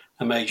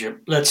a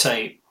major, let's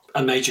say,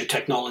 a major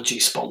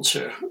technology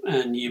sponsor,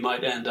 and you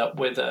might end up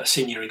with a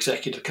senior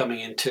executive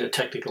coming into a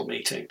technical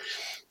meeting.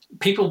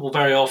 People will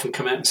very often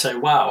come out and say,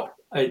 wow,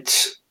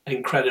 it's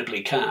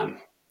incredibly calm.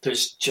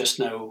 There's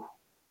no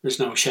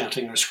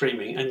shouting or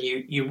screaming. And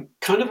you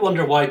kind of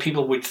wonder why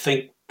people would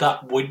think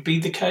that would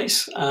be the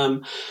case.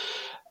 And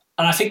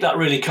I think that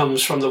really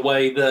comes from the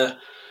way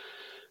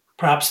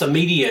perhaps the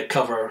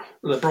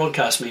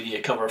broadcast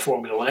media cover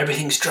Formula One.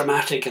 Everything's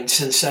dramatic and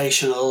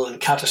sensational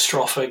and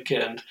catastrophic,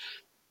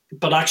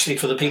 but actually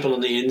for the people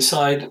on the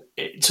inside,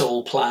 it's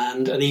all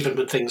planned. And even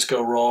when things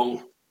go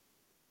wrong,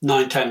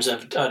 9 times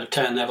out of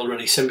 10, they've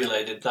already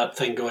simulated that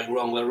thing going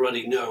wrong. They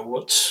already know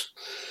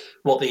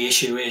what the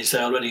issue is. They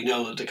already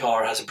know that the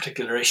car has a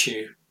particular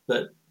issue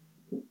that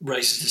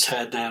raises its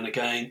head now and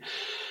again,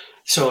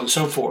 so on and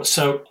so forth.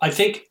 So I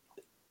think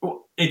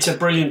it's a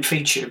brilliant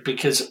feature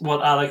because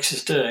what Alex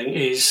is doing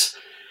is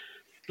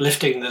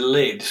lifting the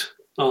lid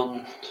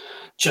on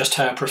just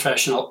how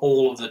professional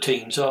all of the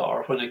teams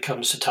are when it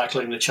comes to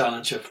tackling the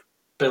challenge of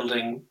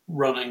building,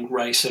 running,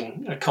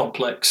 racing a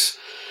complex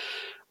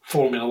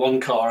Formula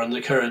One car in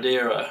the current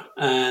era,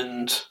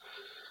 and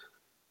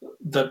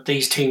that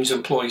these teams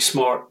employ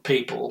smart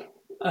people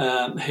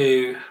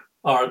who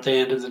are, at the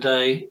end of the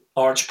day,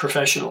 arch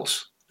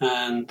professionals,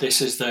 and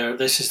this is their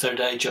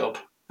day job,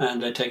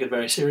 and they take it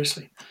very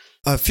seriously.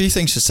 A few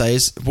things to say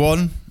is,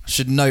 one,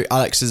 should note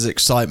Alex's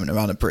excitement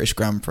around the British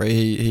Grand Prix.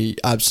 He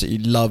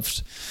absolutely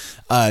loved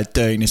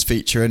doing this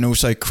feature, and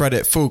also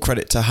full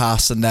credit to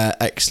Haas and their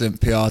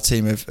excellent PR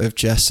team of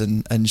Jess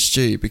and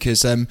Stu,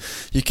 because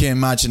you can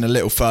imagine a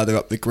little further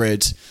up the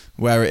grid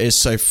where it is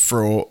so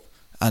fraught,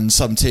 and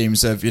some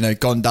teams have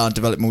gone down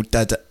developmental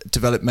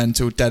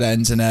dead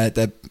ends, and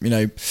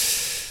they're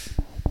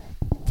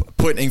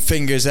pointing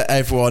fingers at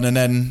everyone and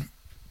then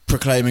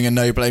proclaiming a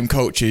no-blame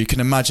culture. You can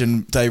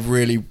imagine they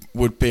really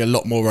would be a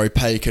lot more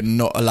opaque and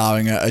not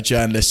allowing a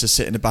journalist to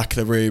sit in the back of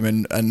the room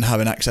and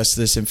having access to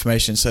this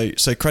information.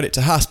 So credit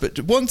to Haas. But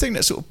one thing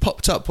that sort of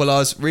popped up while I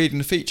was reading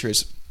the feature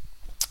is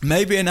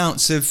maybe an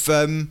ounce of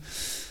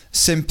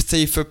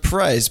sympathy for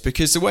Perez,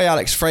 because the way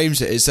Alex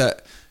frames it is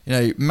that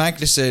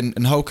Magnussen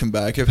and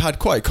Hülkenberg have had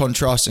quite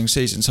contrasting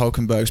seasons.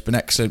 Hülkenberg's been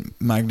excellent.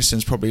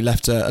 Magnussen's probably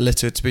left a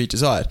little to be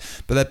desired.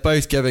 But they're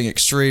both giving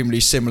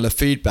extremely similar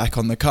feedback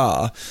on the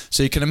car.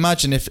 So you can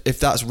imagine if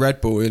that's Red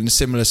Bull in a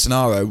similar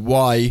scenario,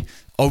 why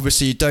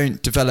obviously you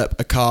don't develop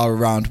a car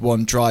around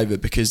one driver,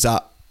 because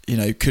that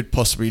could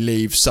possibly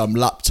leave some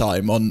lap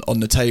time on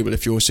the table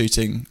if you're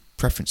suiting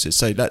preferences.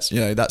 So that's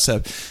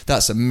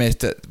a myth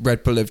that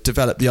Red Bull have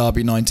developed the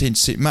RB19 to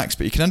suit Max,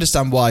 but you can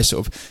understand why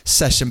sort of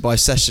session by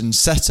session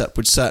setup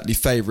would certainly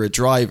favour a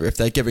driver if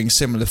they're giving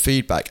similar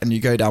feedback, and you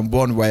go down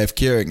one way of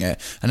curing it,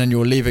 and then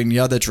you're leaving the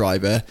other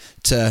driver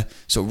to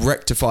sort of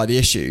rectify the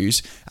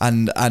issues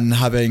and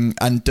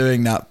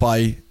doing that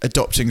by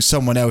adopting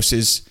someone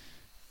else's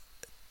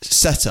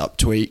setup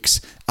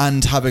tweaks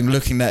and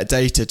looking at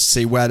data to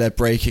see where they're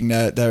breaking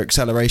their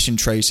acceleration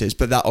traces,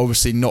 but that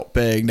obviously not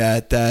being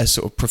their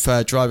sort of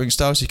preferred driving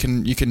style. So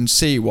you can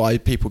see why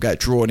people get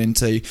drawn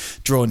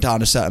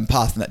down a certain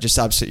path, and that just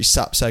absolutely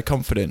saps their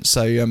confidence.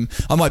 So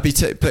I might be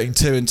putting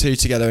 2 and 2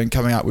 together and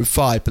coming out with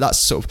 5, but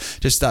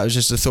that was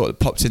just a thought that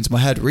popped into my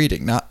head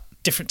reading that.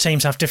 Different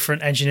teams have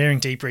different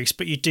engineering debriefs,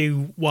 but you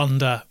do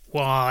wonder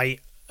why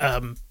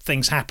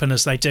things happen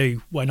as they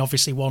do when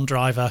obviously one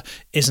driver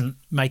isn't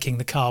making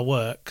the car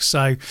work.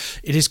 So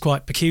it is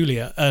quite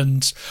peculiar.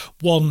 And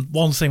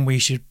one thing we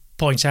should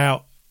point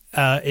out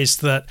is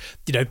that,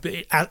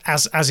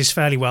 as is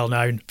fairly well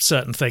known,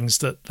 certain things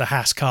that the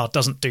Haas car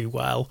doesn't do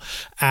well.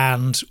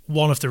 And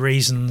one of the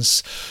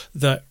reasons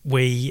that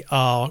we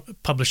are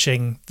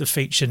publishing the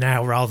feature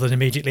now rather than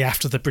immediately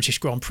after the British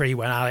Grand Prix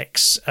when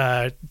Alex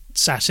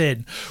sat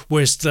in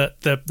was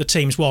that the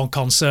team's one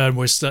concern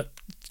was that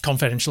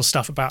confidential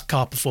stuff about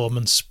car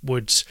performance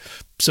would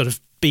sort of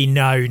be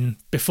known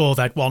before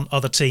they'd want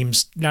other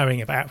teams knowing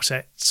about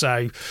it.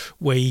 So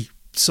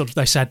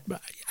they said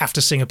after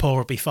Singapore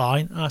will be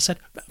fine. And I said,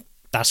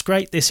 that's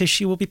great. This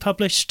issue will be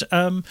published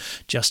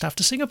just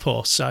after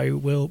Singapore, so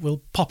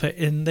we'll pop it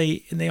in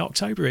the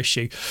October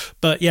issue.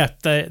 But yeah,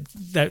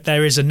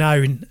 there is a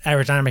known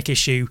aerodynamic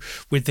issue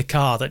with the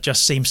car that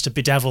just seems to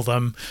bedevil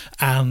them,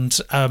 and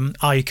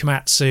Ayu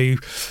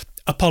Komatsu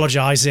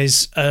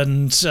apologises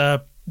and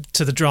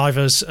to the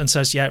drivers and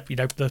says,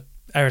 the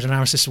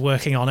aerodynamicists are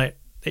working on it.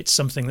 It's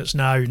something that's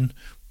known.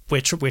 We're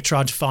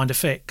trying to find a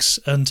fix.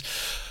 And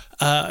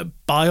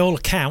by all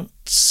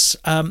accounts,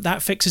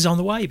 that fix is on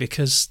the way,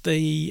 because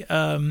the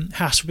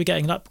Haas will be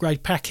getting an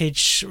upgrade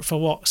package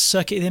for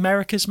Circuit of the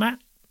Americas, Matt?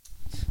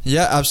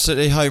 Yeah,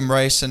 absolutely. Home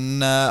race.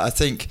 And I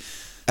think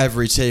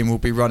every team will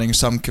be running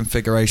some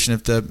configuration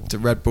of the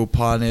Red Bull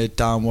pioneered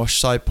downwash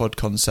side pod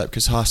concept,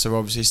 because Haas are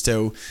obviously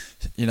still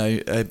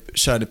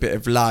showing a bit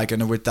of lag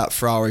and with that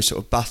Ferrari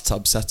sort of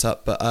bathtub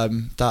setup, but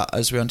that,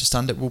 as we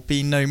understand it, will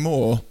be no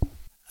more.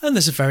 And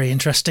there's a very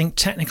interesting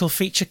technical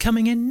feature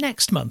coming in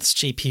next month's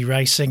GP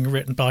Racing,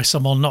 written by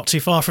someone not too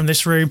far from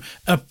this room,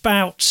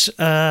 about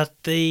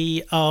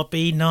the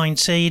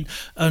RB19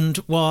 and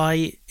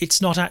why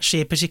it's not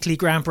actually a particularly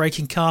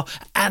groundbreaking car,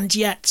 and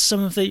yet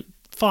some of the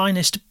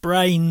finest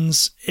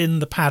brains in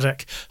the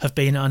paddock have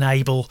been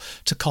unable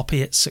to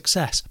copy its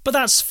success. But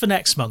that's for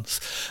next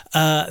month.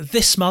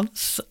 This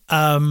month,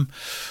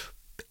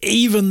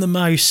 even the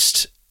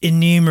most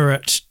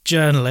innumerate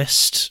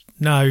journalist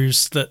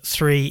knows that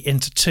 3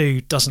 into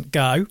 2 doesn't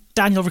go.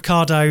 Daniel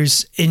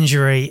Ricciardo's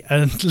injury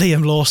and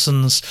Liam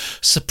Lawson's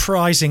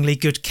surprisingly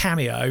good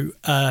cameo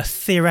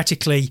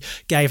theoretically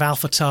gave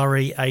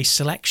AlphaTauri a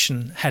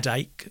selection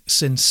headache,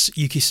 since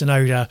Yuki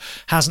Tsunoda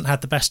hasn't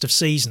had the best of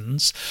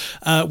seasons.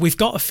 We've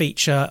got a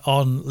feature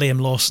on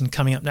Liam Lawson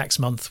coming up next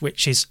month,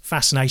 which is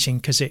fascinating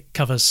because it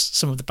covers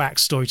some of the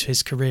backstory to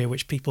his career,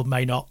 which people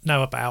may not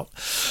know about.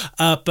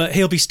 But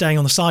he'll be staying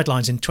on the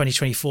sidelines in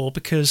 2024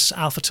 because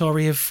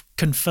AlphaTauri have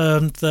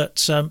confirmed that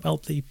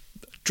the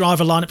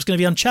driver lineup is going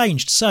to be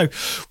unchanged. So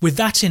with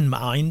that in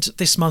mind,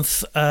 this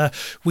month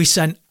we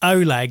sent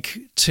Oleg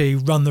to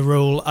run the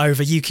rule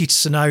over Yuki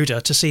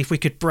Tsunoda to see if we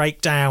could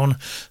break down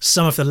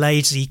some of the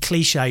lazy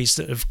cliches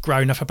that have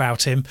grown up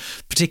about him,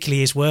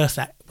 particularly his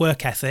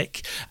work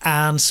ethic,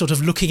 and sort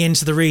of looking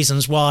into the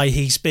reasons why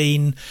he's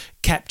been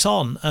kept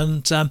on.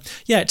 And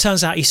it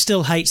turns out he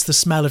still hates the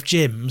smell of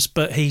gyms,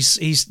 but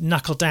he's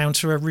knuckled down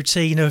to a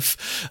routine of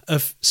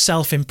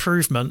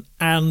self-improvement,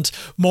 and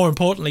more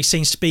importantly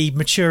seems to be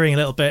maturing a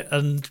little bit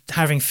and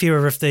having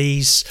fewer of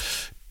these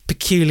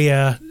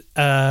peculiar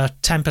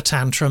temper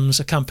tantrums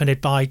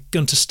accompanied by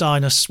Gunter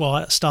Steiner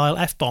style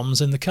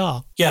F-bombs in the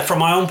car. Yeah, from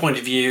my own point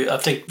of view, I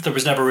think there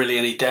was never really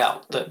any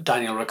doubt that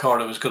Daniel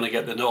Ricciardo was going to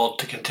get the nod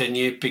to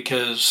continue,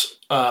 because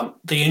the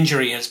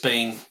injury has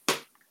been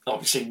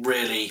obviously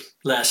really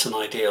less than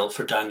ideal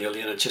for Daniel.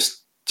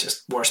 Just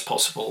worst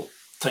possible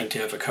thing to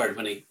have occurred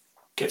when he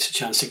gets a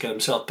chance to get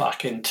himself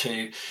back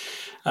into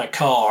a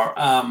car.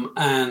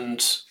 And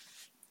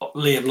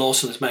Liam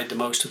Lawson has made the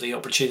most of the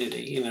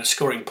opportunity.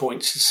 Scoring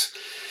points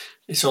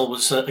it's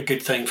always a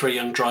good thing for a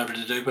young driver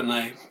to do when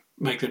they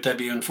make their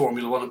debut in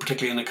Formula One, and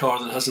particularly in a car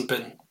that hasn't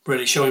been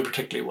really showing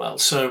particularly well.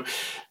 So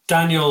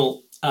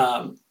Daniel,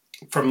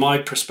 from my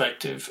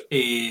perspective,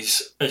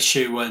 is a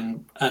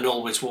shoo-in and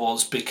always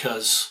was,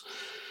 because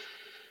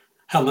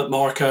Helmut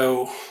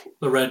Marko,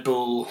 the Red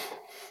Bull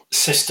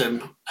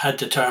system, had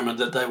determined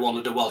that they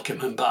wanted to welcome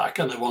him back,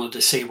 and they wanted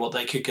to see what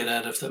they could get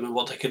out of them and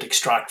what they could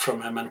extract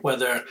from him, and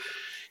whether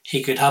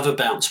he could have a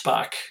bounce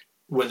back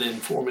within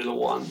Formula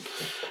One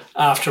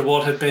after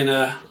what had been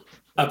a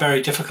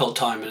very difficult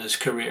time in his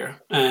career.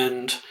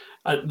 And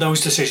those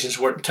decisions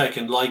weren't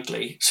taken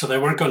lightly, so they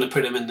weren't going to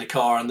put him in the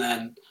car and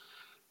then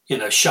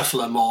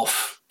shuffle him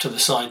off to the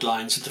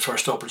sidelines at the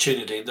first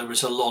opportunity. There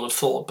was a lot of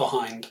thought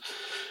behind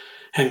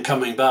him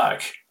coming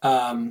back.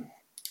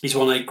 He's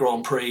won 8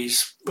 Grand Prix,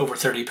 over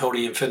 30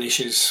 podium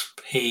finishes.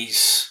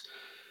 He's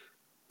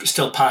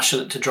still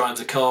passionate to drive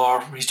the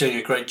car. He's doing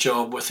a great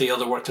job with the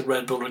other work that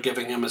Red Bull are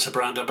giving him as a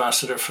brand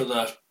ambassador for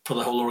the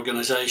whole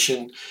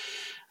organisation.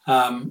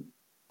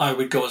 I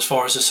would go as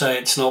far as to say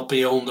it's not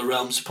beyond the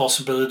realms of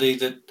possibility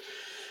that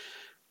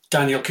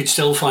Daniel could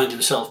still find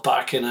himself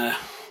back in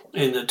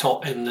the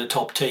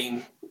top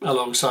team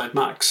alongside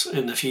Max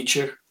in the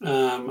future.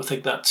 I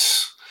think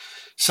that's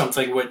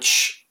something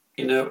which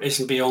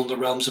isn't beyond the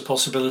realms of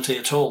possibility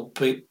at all.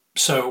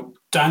 So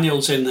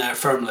Daniel's in there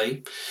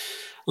firmly.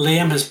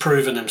 Liam has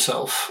proven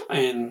himself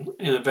in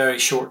a very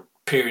short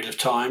period of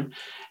time.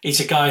 He's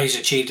a guy who's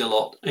achieved a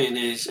lot in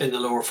the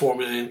lower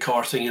formula, in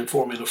karting and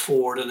Formula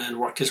Ford, and then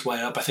worked his way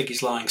up. I think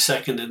he's lying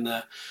second in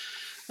the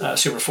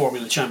Super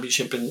Formula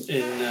Championship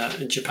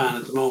in Japan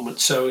at the moment.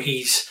 So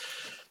he's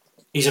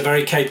a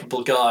very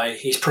capable guy.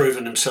 He's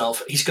proven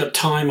himself. He's got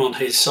time on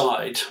his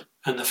side.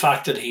 And the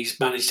fact that he's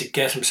managed to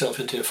get himself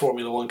into a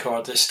Formula One car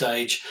at this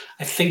stage,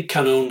 I think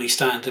can only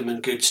stand him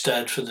in good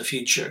stead for the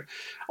future.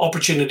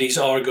 Opportunities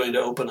are going to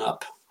open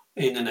up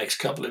in the next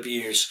couple of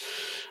years.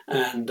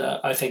 And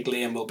I think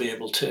Liam will be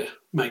able to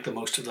make the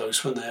most of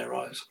those when they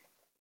arise.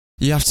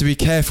 You have to be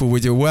careful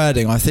with your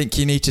wording. I think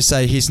you need to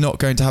say he's not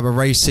going to have a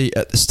race seat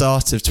at the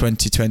start of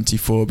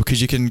 2024,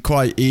 because you can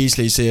quite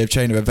easily see a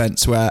chain of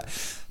events where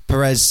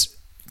Perez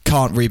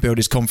can't rebuild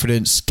his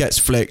confidence, gets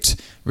flicked,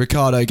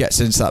 Ricciardo gets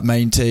into that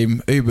main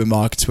team, uber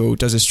marketable,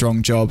 does a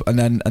strong job, and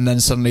then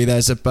suddenly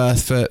there's a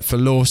berth for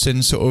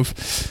Lawson. Sort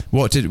of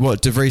what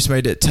De Vries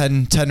made it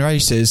 10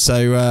 races,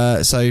 so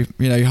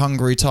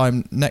Hungary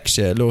time next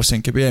year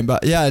Lawson could be in.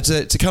 But yeah,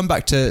 to come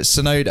back to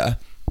Tsunoda,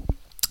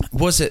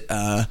 was it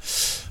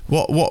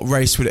what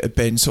race would it have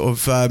been? Sort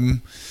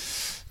of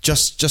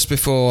just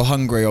before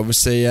Hungary,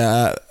 obviously.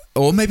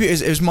 Or maybe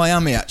it was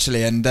Miami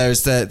actually, and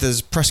there's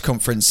a press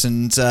conference,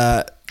 and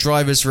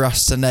drivers were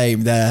asked to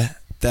name their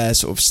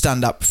sort of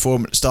stand-up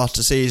performance at the start of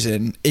the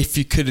season if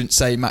you couldn't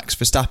say Max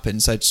Verstappen,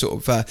 so to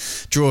sort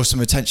of draw some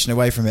attention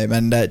away from him.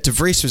 And De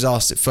Vries was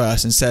asked it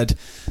first and said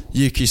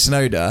Yuki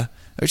Tsunoda,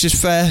 which is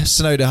fair.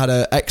 Tsunoda had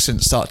an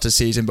excellent start to the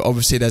season, but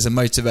obviously there's a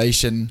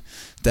motivation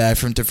there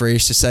from De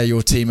Vries to say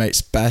your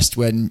teammate's best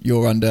when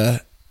you're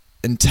under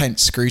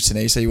intense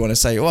scrutiny. So you want to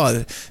say,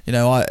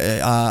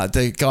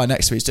 the guy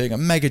next to me is doing a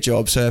mega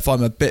job, so if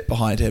I'm a bit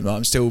behind him,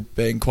 I'm still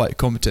being quite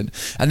competent.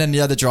 And then the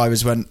other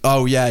drivers went,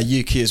 oh yeah,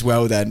 Yuki as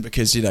well then,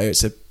 because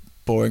it's a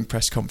boring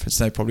press conference,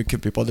 they probably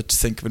couldn't be bothered to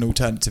think of an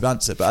alternative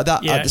answer. But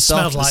at the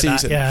start of the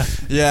season, at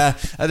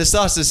the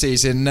start of the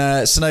season,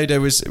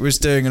 Tsunoda was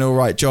doing an all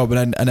right job,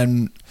 and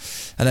then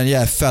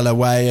fell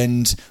away.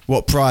 And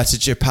prior to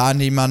Japan,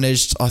 he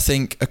managed, I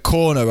think, a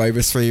corner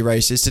over 3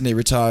 races, didn't he?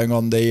 Retiring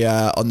on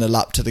the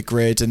lap to the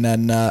grid, and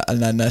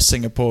then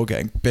Singapore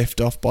getting biffed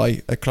off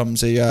by a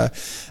clumsy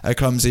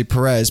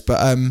Perez.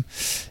 But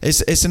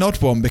it's an odd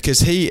one,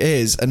 because he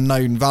is a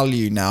known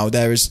value now.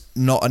 There is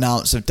not an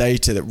ounce of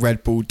data that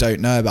Red Bull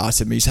don't know about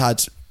him. He's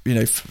had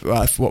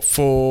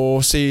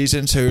 4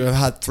 seasons, who have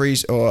had 3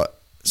 or.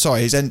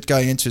 Sorry, he's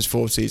going into his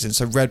 4th season,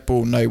 so Red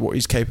Bull know what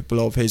he's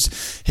capable of,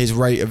 his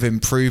rate of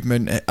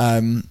improvement.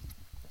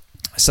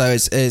 So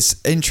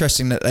it's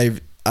interesting that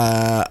they've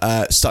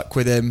stuck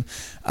with him,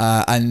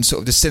 and sort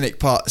of the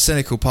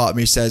cynical part of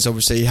me says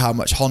obviously how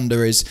much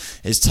Honda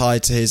is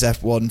tied to his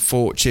F1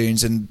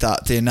 fortunes, and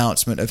that the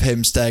announcement of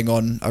him staying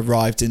on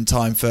arrived in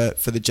time for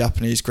the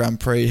Japanese Grand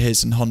Prix,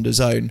 his and Honda's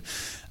own.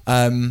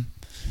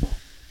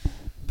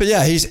 But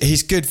yeah,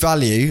 he's good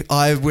value.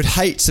 I would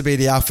hate to be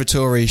the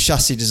AlphaTauri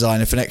chassis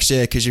designer for next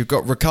year, because you've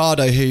got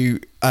Ricciardo, who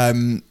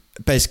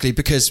basically,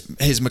 because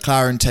his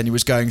McLaren tenure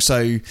was going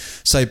so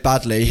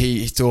badly,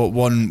 he thought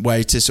one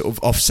way to sort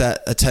of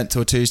offset a tenth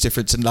or two's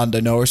difference in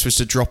Lando Norris was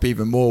to drop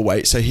even more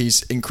weight. So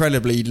he's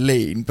incredibly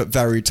lean but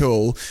very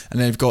tall. And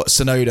then you've got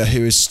Tsunoda,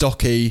 who is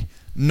stocky,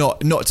 not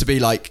to be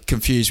like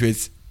confused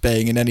with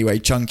being in any way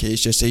chunky.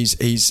 It's just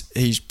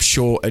he's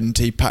short and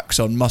he packs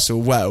on muscle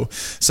well.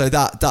 So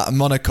that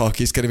monocoque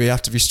is going to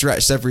have to be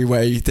stretched every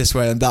way, this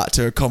way and that,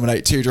 to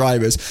accommodate two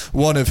drivers,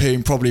 one of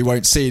whom probably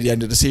won't see the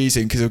end of the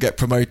season because he'll get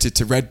promoted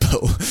to Red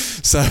Bull.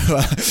 So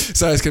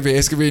it's going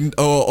to be,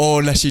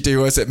 or unless you do,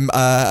 was it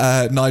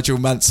Nigel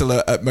Mansell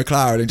at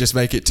McLaren and just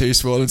make it too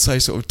small and so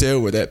sort of deal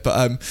with it.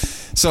 But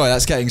sorry,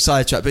 that's getting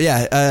sidetracked. But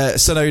yeah,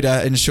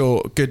 Tsunoda, in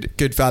short,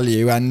 good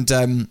value,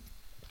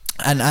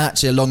 and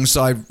actually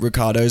alongside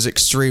Ricciardo is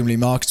extremely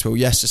marketable.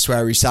 Yes, the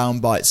sweary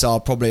sound bites are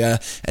probably an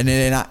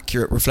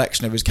inaccurate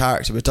reflection of his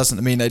character, but it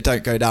doesn't mean they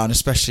don't go down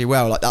especially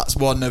well. Like, that's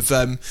one of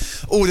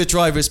all the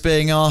drivers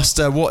being asked,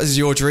 what is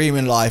your dream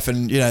in life?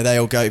 And they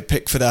all go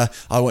pick for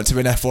I want to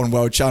be an F1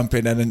 world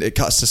champion, and then it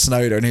cuts to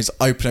Tsunoda and he's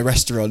open a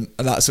restaurant,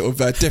 and that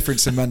sort of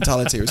difference in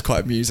mentality was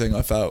quite amusing,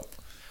 I felt.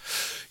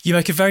 You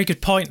make a very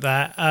good point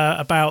there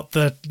about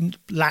the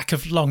lack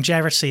of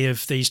longevity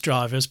of these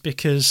drivers,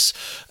 because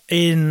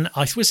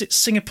was it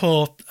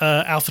Singapore,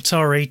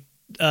 AlphaTauri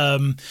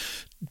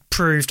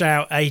proved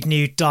out a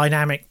new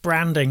dynamic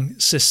branding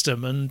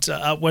system, and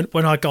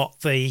when I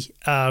got the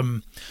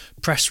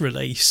press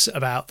release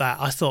about that,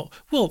 I thought,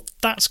 well,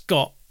 that's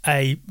got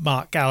a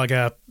Mark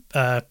Gallagher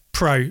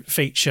Pro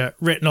feature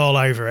written all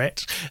over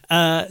it.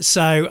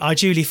 So I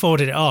duly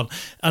forwarded it on,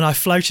 and I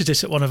floated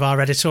it at one of our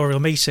editorial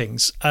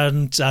meetings.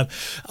 And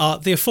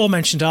the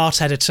aforementioned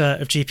art editor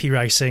of GP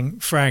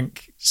Racing,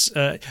 Frank,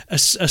 a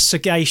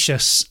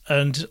sagacious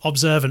and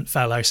observant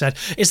fellow, said,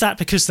 is that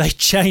because they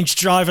change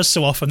drivers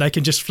so often they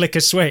can just flick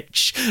a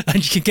switch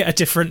and you can get a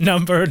different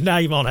number and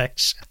name on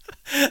it?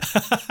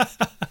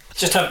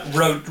 Just have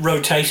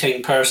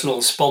rotating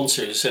personal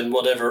sponsors in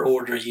whatever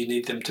order you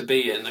need them to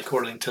be in,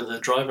 according to the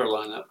driver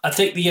lineup. I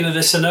think the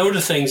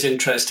Tsunoda thing's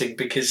interesting,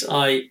 because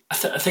I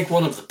think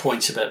one of the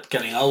points about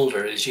getting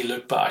older is you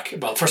look back.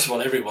 Well, first of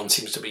all, everyone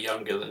seems to be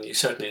younger than you.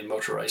 Certainly in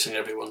motor racing,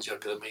 everyone's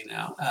younger than me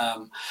now.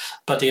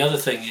 But the other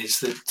thing is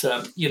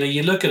that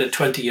you look at a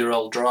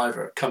 20-year-old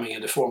driver coming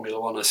into Formula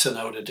One, as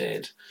Tsunoda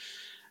did,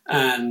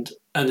 and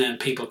then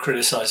people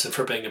criticise them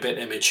for being a bit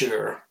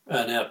immature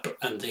and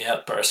the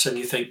outbursts, and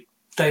you think,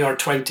 they are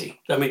 20.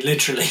 I mean,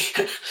 literally,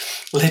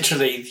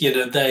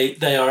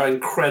 they are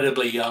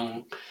incredibly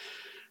young.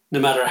 No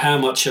matter how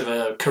much of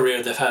a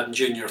career they've had in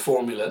junior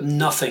Formula,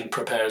 nothing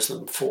prepares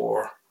them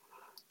for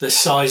the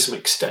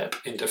seismic step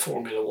into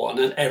Formula One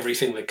and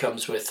everything that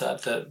comes with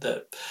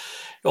that.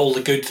 All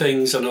the good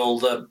things and all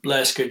the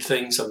less good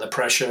things, and the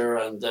pressure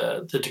and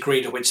the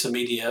degree to which the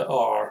media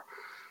are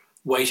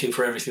waiting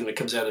for everything that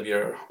comes out of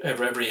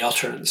every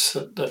utterance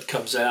that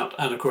comes out.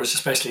 And of course,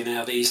 especially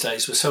now these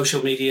days with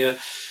social media,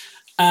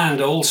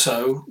 and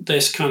also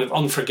this kind of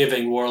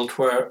unforgiving world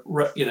where,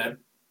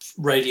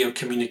 radio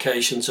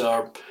communications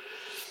are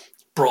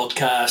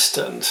broadcast,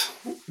 and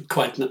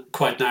quite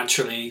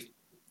naturally,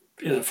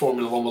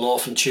 Formula One will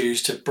often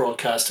choose to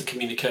broadcast the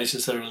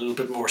communications that are a little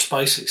bit more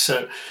spicy.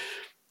 So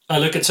I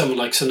look at someone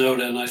like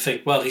Tsunoda and I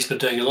think, well, he's been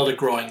doing a lot of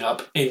growing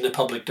up in the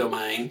public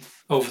domain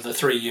over the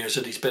 3 years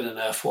that he's been in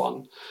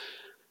F1.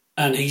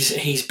 And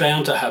he's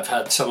bound to have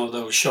had some of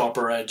those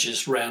sharper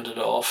edges rounded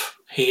off.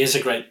 He's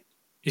a great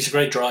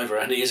driver,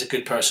 and he is a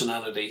good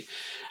personality.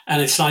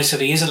 And it's nice that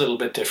he is a little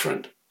bit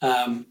different.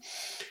 The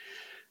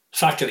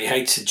fact that he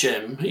hates the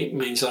gym, it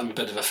means I'm a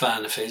bit of a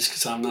fan of his,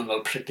 because I'm not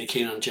particularly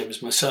keen on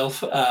gyms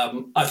myself.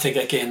 I think,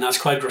 again, that's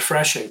quite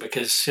refreshing,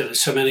 because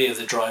so many of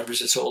the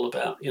drivers, it's all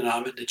about,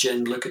 I'm in the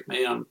gym, look at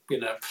me, I'm,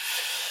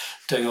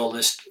 doing all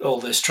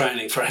this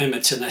training. For him,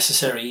 it's a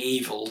necessary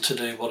evil to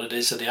do what it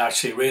is that he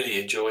actually really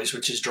enjoys,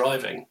 which is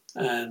driving.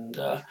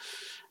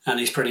 And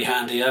he's pretty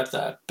handy at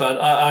that. But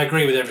I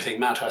agree with everything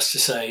Matt has to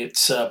say.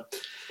 It's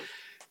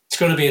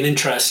going to be an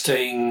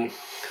interesting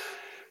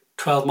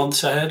 12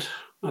 months ahead,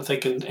 I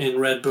think, in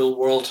Red Bull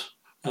world.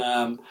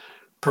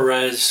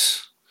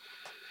 Perez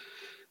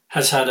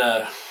has had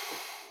a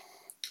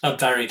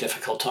very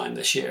difficult time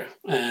this year,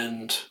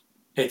 and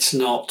it's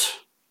not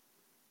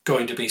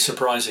going to be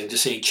surprising to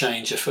see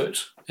change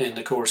afoot in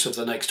the course of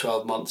the next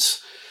 12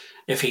 months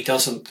if he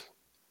doesn't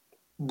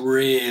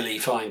really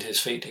find his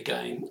feet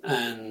again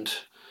and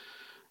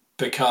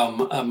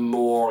become a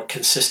more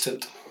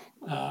consistent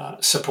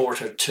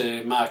supporter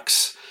to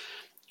Max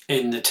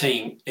in the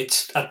team.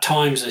 It's at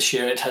times this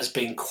year it has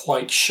been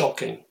quite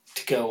shocking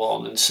to go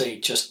on and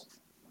see just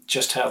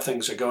how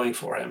things are going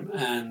for him,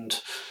 and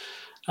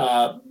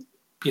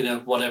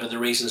whatever the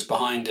reasons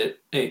behind it.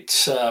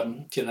 It's,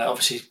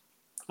 obviously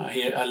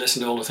I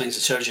listen to all the things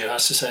that Sergio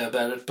has to say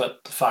about it,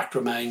 but the fact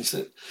remains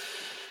that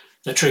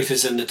the truth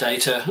is in the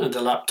data and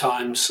the lap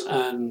times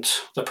and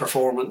the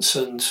performance,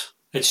 and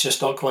it's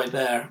just not quite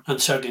there.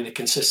 And certainly the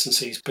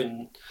consistency's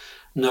been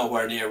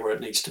nowhere near where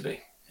it needs to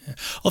be.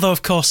 Although,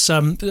 of course,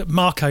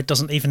 Marco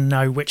doesn't even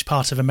know which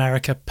part of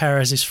America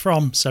Perez is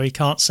from, so he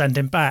can't send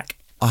him back.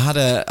 I had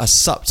I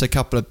supped a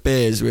couple of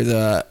beers with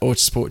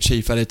Autosport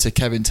Chief Editor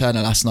Kevin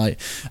Turner last night,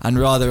 and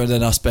rather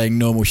than us being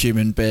normal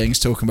human beings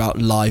talking about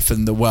life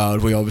and the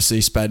world, we obviously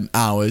spent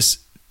hours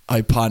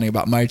opining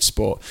about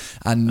motorsport.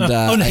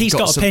 And he's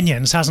got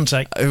opinions, hasn't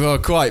he? Well,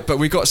 quite, but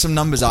we got some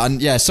numbers out,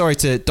 and yeah, sorry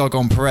to dog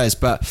on Perez,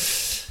 but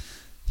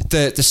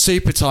the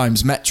super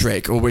times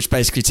metric, or which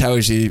basically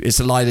tells you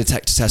it's a lie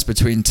detector test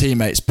between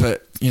teammates,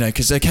 but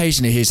because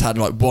occasionally he's had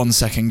like 1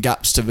 second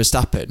gaps to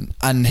Verstappen,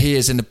 and he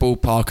is in the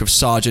ballpark of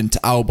Sargent to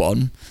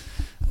Albon,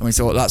 and we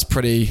thought that's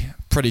pretty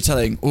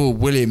telling.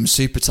 Williams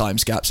super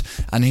times gaps,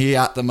 and he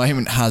at the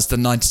moment has the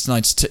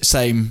 1992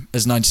 same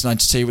as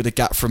 1992 with a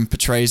gap from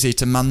Patrese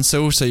to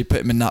Mansell, so you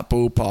put him in that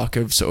ballpark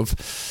of sort of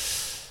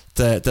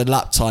the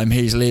lap time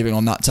he's leaving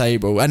on that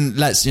table. And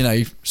let's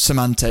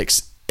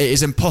semantics. It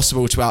is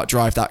impossible to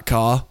outdrive that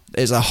car.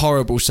 It's a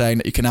horrible saying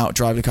that you can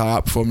outdrive the car,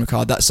 outperform the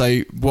car. So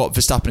what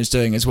Verstappen is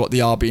doing is what the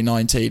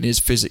RB19 is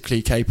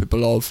physically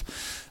capable of,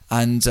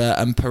 and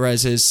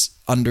Perez is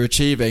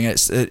underachieving.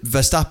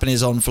 Verstappen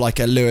is on for like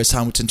a Lewis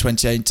Hamilton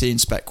 2018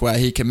 spec where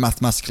he can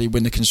mathematically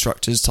win the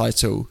constructors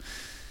title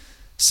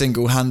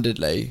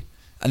single-handedly.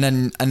 And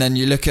then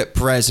you look at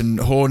Perez,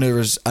 and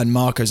Horner's and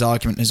Marco's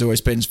argument has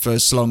always been for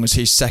as long as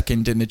he's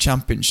second in the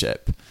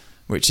championship,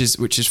 which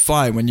is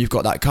fine when you've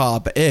got that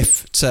car. But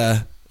if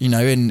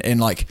in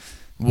like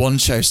one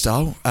show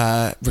style,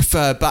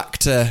 refer back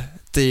to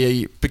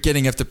the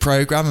beginning of the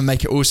programme and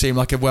make it all seem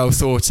like a well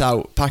thought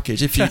out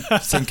package. If you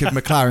think of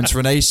McLaren's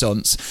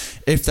Renaissance,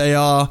 if they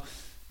are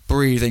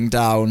breathing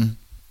down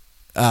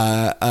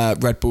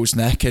Red Bull's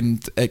neck,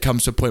 and it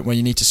comes to a point where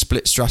you need to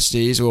split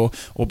strategies or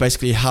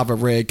basically have a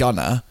rear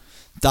gunner,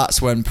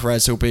 that's when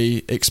Perez will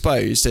be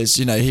exposed. As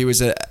he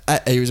was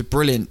a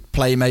brilliant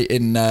playmate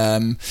in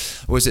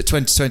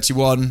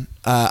 2021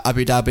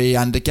 Abu Dhabi,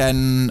 and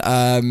again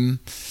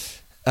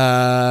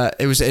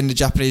it was in the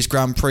Japanese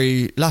Grand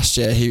Prix last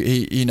year.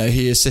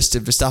 He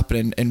assisted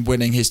Verstappen in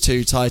winning his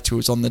 2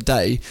 titles on the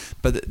day,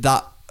 but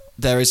that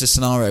there is a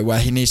scenario where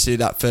he needs to do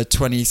that for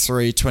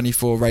 23,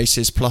 24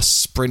 races plus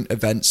sprint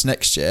events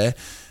next year.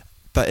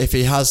 But if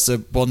he has the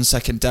 1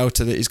 second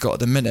delta that he's got at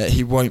the minute,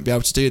 he won't be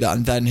able to do that.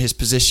 And then his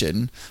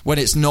position, when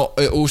it's not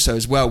also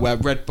as well, where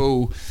Red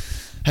Bull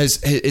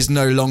is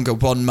no longer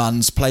one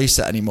man's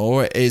playset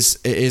anymore. It is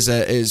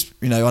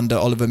under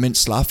Oliver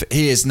Mintzlaff.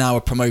 He is now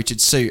a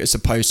promoted suit as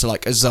opposed to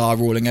like a czar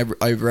ruling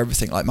over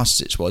everything like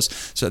Masic was.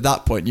 So at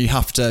that point, you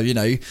have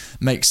to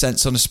make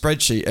sense on a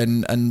spreadsheet,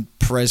 and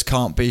Perez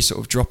can't be sort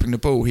of dropping the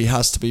ball. He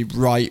has to be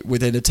right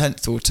within a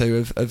tenth or two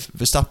of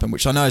Verstappen,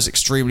 which I know is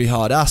extremely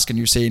hard ask. And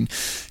you've seen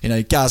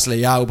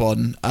Gasly,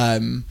 Albon,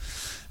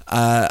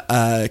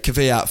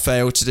 Kvyat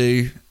fail to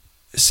do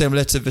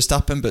similar to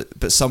Verstappen,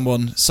 but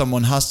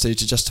someone has to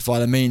justify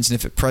the means,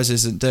 and if Perez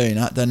isn't doing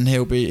that, then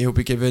he'll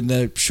be given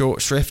the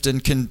short shrift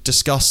and can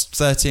discuss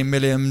 $13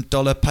 million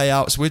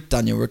payouts with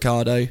Daniel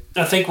Ricciardo.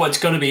 I think what's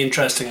going to be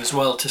interesting as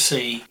well to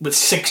see, with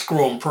 6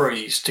 Grand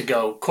Prix to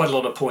go, quite a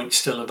lot of points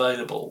still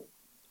available.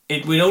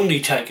 It would only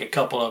take a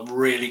couple of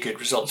really good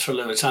results for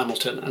Lewis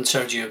Hamilton, and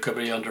Sergio could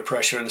be under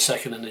pressure in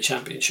second in the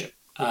championship.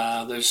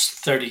 There's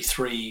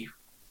 33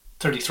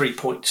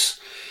 points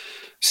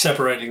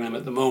separating them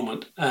at the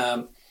moment.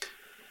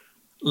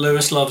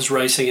 Lewis loves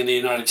racing in the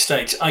United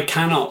States. I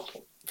cannot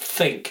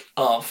think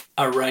of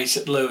a race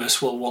that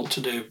Lewis will want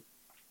to do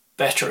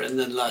better in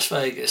than Las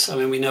Vegas. I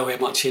mean, we know how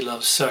much he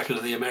loves Circuit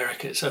of the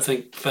Americas. I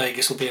think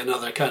Vegas will be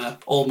another kind of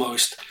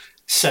almost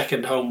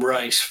second home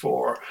race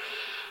for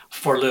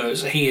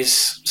Lewis. He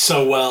is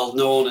so well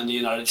known in the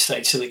United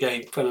States. And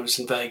again, when I was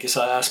in Vegas,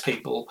 I asked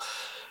people,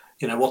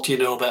 what do you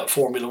know about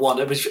Formula One?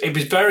 It was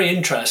very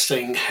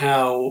interesting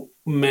how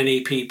many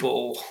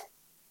people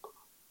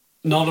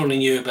not only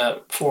knew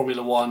about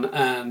Formula One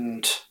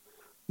and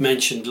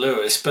mentioned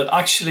Lewis, but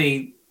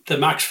actually the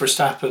Max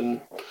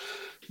Verstappen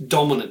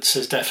dominance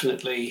has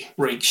definitely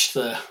reached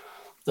the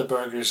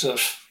burgers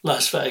of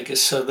Las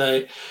Vegas. So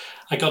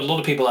I got a lot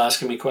of people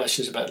asking me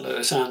questions about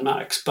Lewis and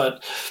Max.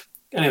 But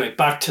anyway,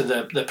 back to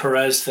the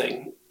Perez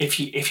thing. If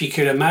you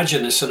could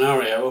imagine a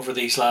scenario over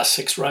these last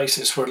 6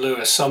 races where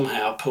Lewis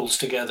somehow pulls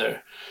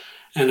together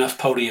enough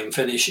podium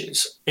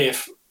finishes,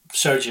 if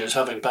Sergio's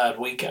having bad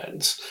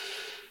weekends,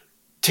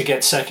 to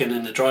get second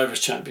in the Drivers'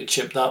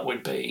 Championship, that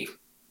would be,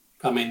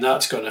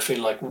 that's going to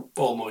feel like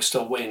almost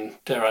a win,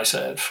 dare I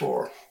say it,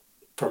 for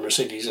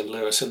Mercedes and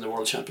Lewis in the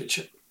World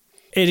Championship.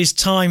 It is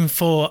time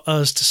for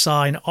us to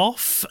sign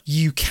off.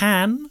 You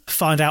can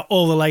find out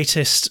all the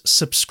latest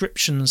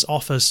subscriptions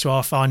offers to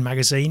our fine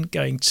magazine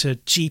going to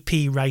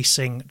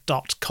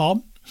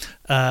gpracing.com.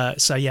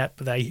 So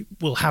they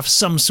will have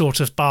some sort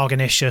of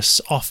bargainicious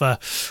offer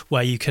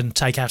where you can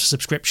take out a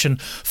subscription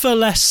for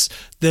less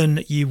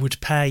than you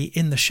would pay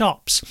in the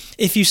shops.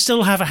 If you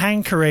still have a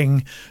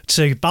hankering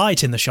to buy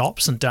it in the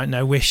shops and don't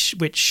know which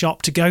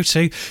shop to go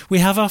to, we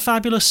have our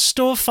fabulous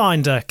store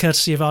finder,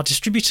 courtesy of our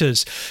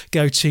distributors.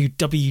 Go to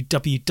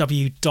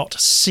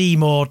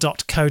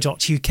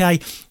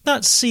www.seymour.co.uk.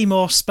 That's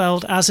Seymour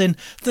spelled as in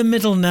the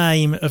middle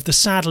name of the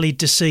sadly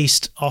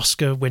deceased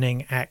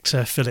Oscar-winning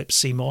actor Philip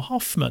Seymour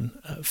Hoffman.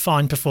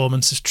 Fine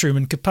performance as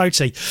Truman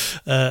Capote,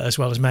 as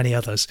well as many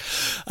others.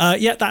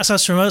 That's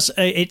us from us.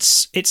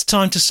 It's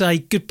time to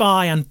say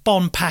goodbye and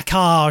bon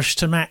package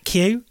to Matt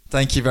Q.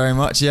 Thank you very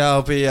much. Yeah,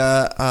 I'll be.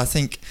 I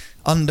think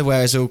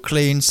underwear is all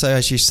clean, so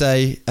as you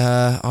say,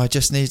 I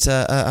just need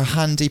a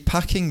handy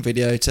packing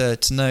video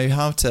to know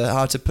how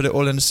to put it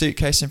all in a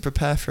suitcase and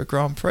prepare for a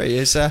Grand Prix.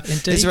 Is there a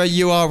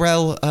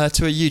URL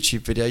to a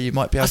YouTube video you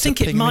might be able to ping? I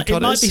think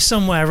it might be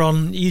somewhere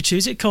on YouTube.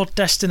 Is it called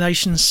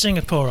Destination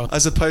Singapore?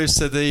 As opposed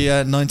to the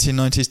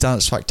 1990s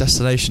dance track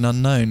Destination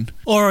Unknown.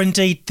 Or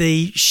indeed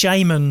the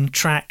Shaman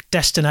track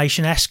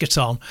Destination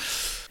Eschaton.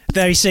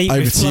 There you see.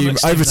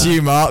 Over to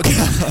you, Mark.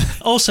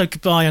 Also,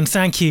 goodbye and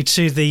thank you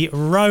to the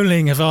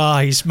rolling of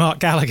eyes, Mark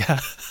Gallagher.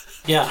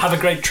 Yeah, have a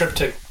great trip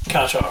to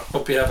Qatar.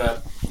 Hope you have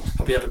a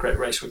great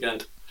race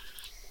weekend.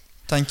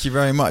 Thank you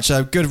very much.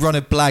 A good run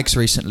of blags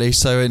recently.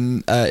 So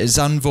in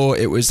Zandvoort,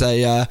 it was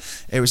a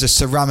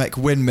ceramic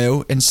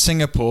windmill. In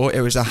Singapore,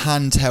 it was a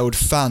handheld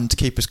fan to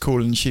keep us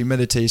cool in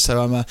humidity.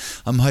 So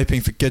I'm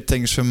hoping for good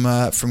things from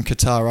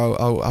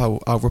Qatar.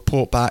 I'll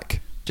report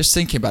back. Just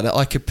thinking about it,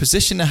 I could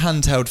position a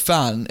handheld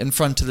fan in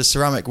front of the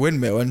ceramic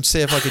windmill and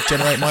see if I could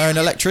generate my own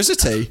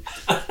electricity.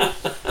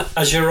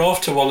 As you're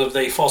off to one of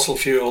the fossil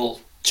fuel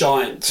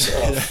giants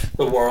of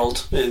the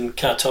world in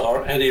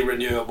Qatar, any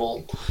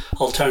renewable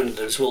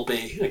alternatives will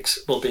be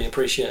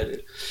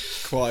appreciated.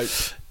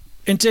 Quite.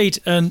 Indeed,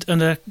 and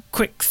a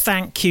quick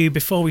thank you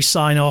before we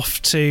sign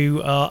off to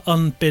our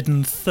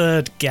unbidden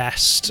third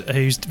guest,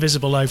 who's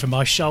visible over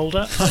my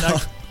shoulder.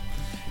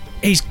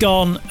 He's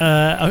gone.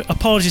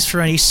 Apologies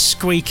for any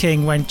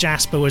squeaking when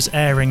Jasper was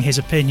airing his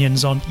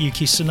opinions on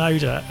Yuki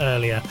Tsunoda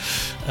earlier.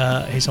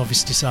 He's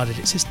obviously decided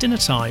it's his dinner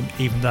time,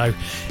 even though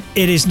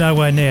it is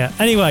nowhere near.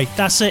 Anyway,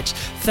 that's it.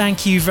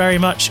 Thank you very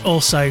much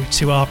also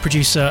to our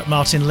producer,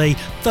 Martin Lee,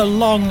 the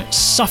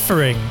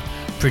long-suffering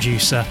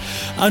producer.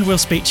 And we'll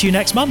speak to you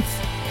next month.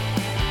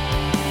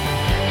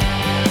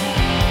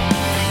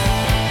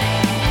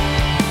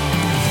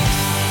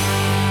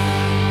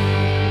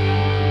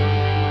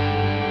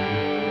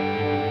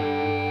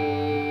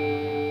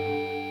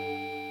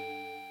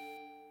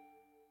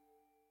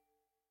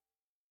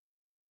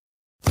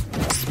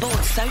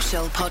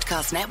 Social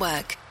Podcast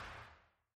Network.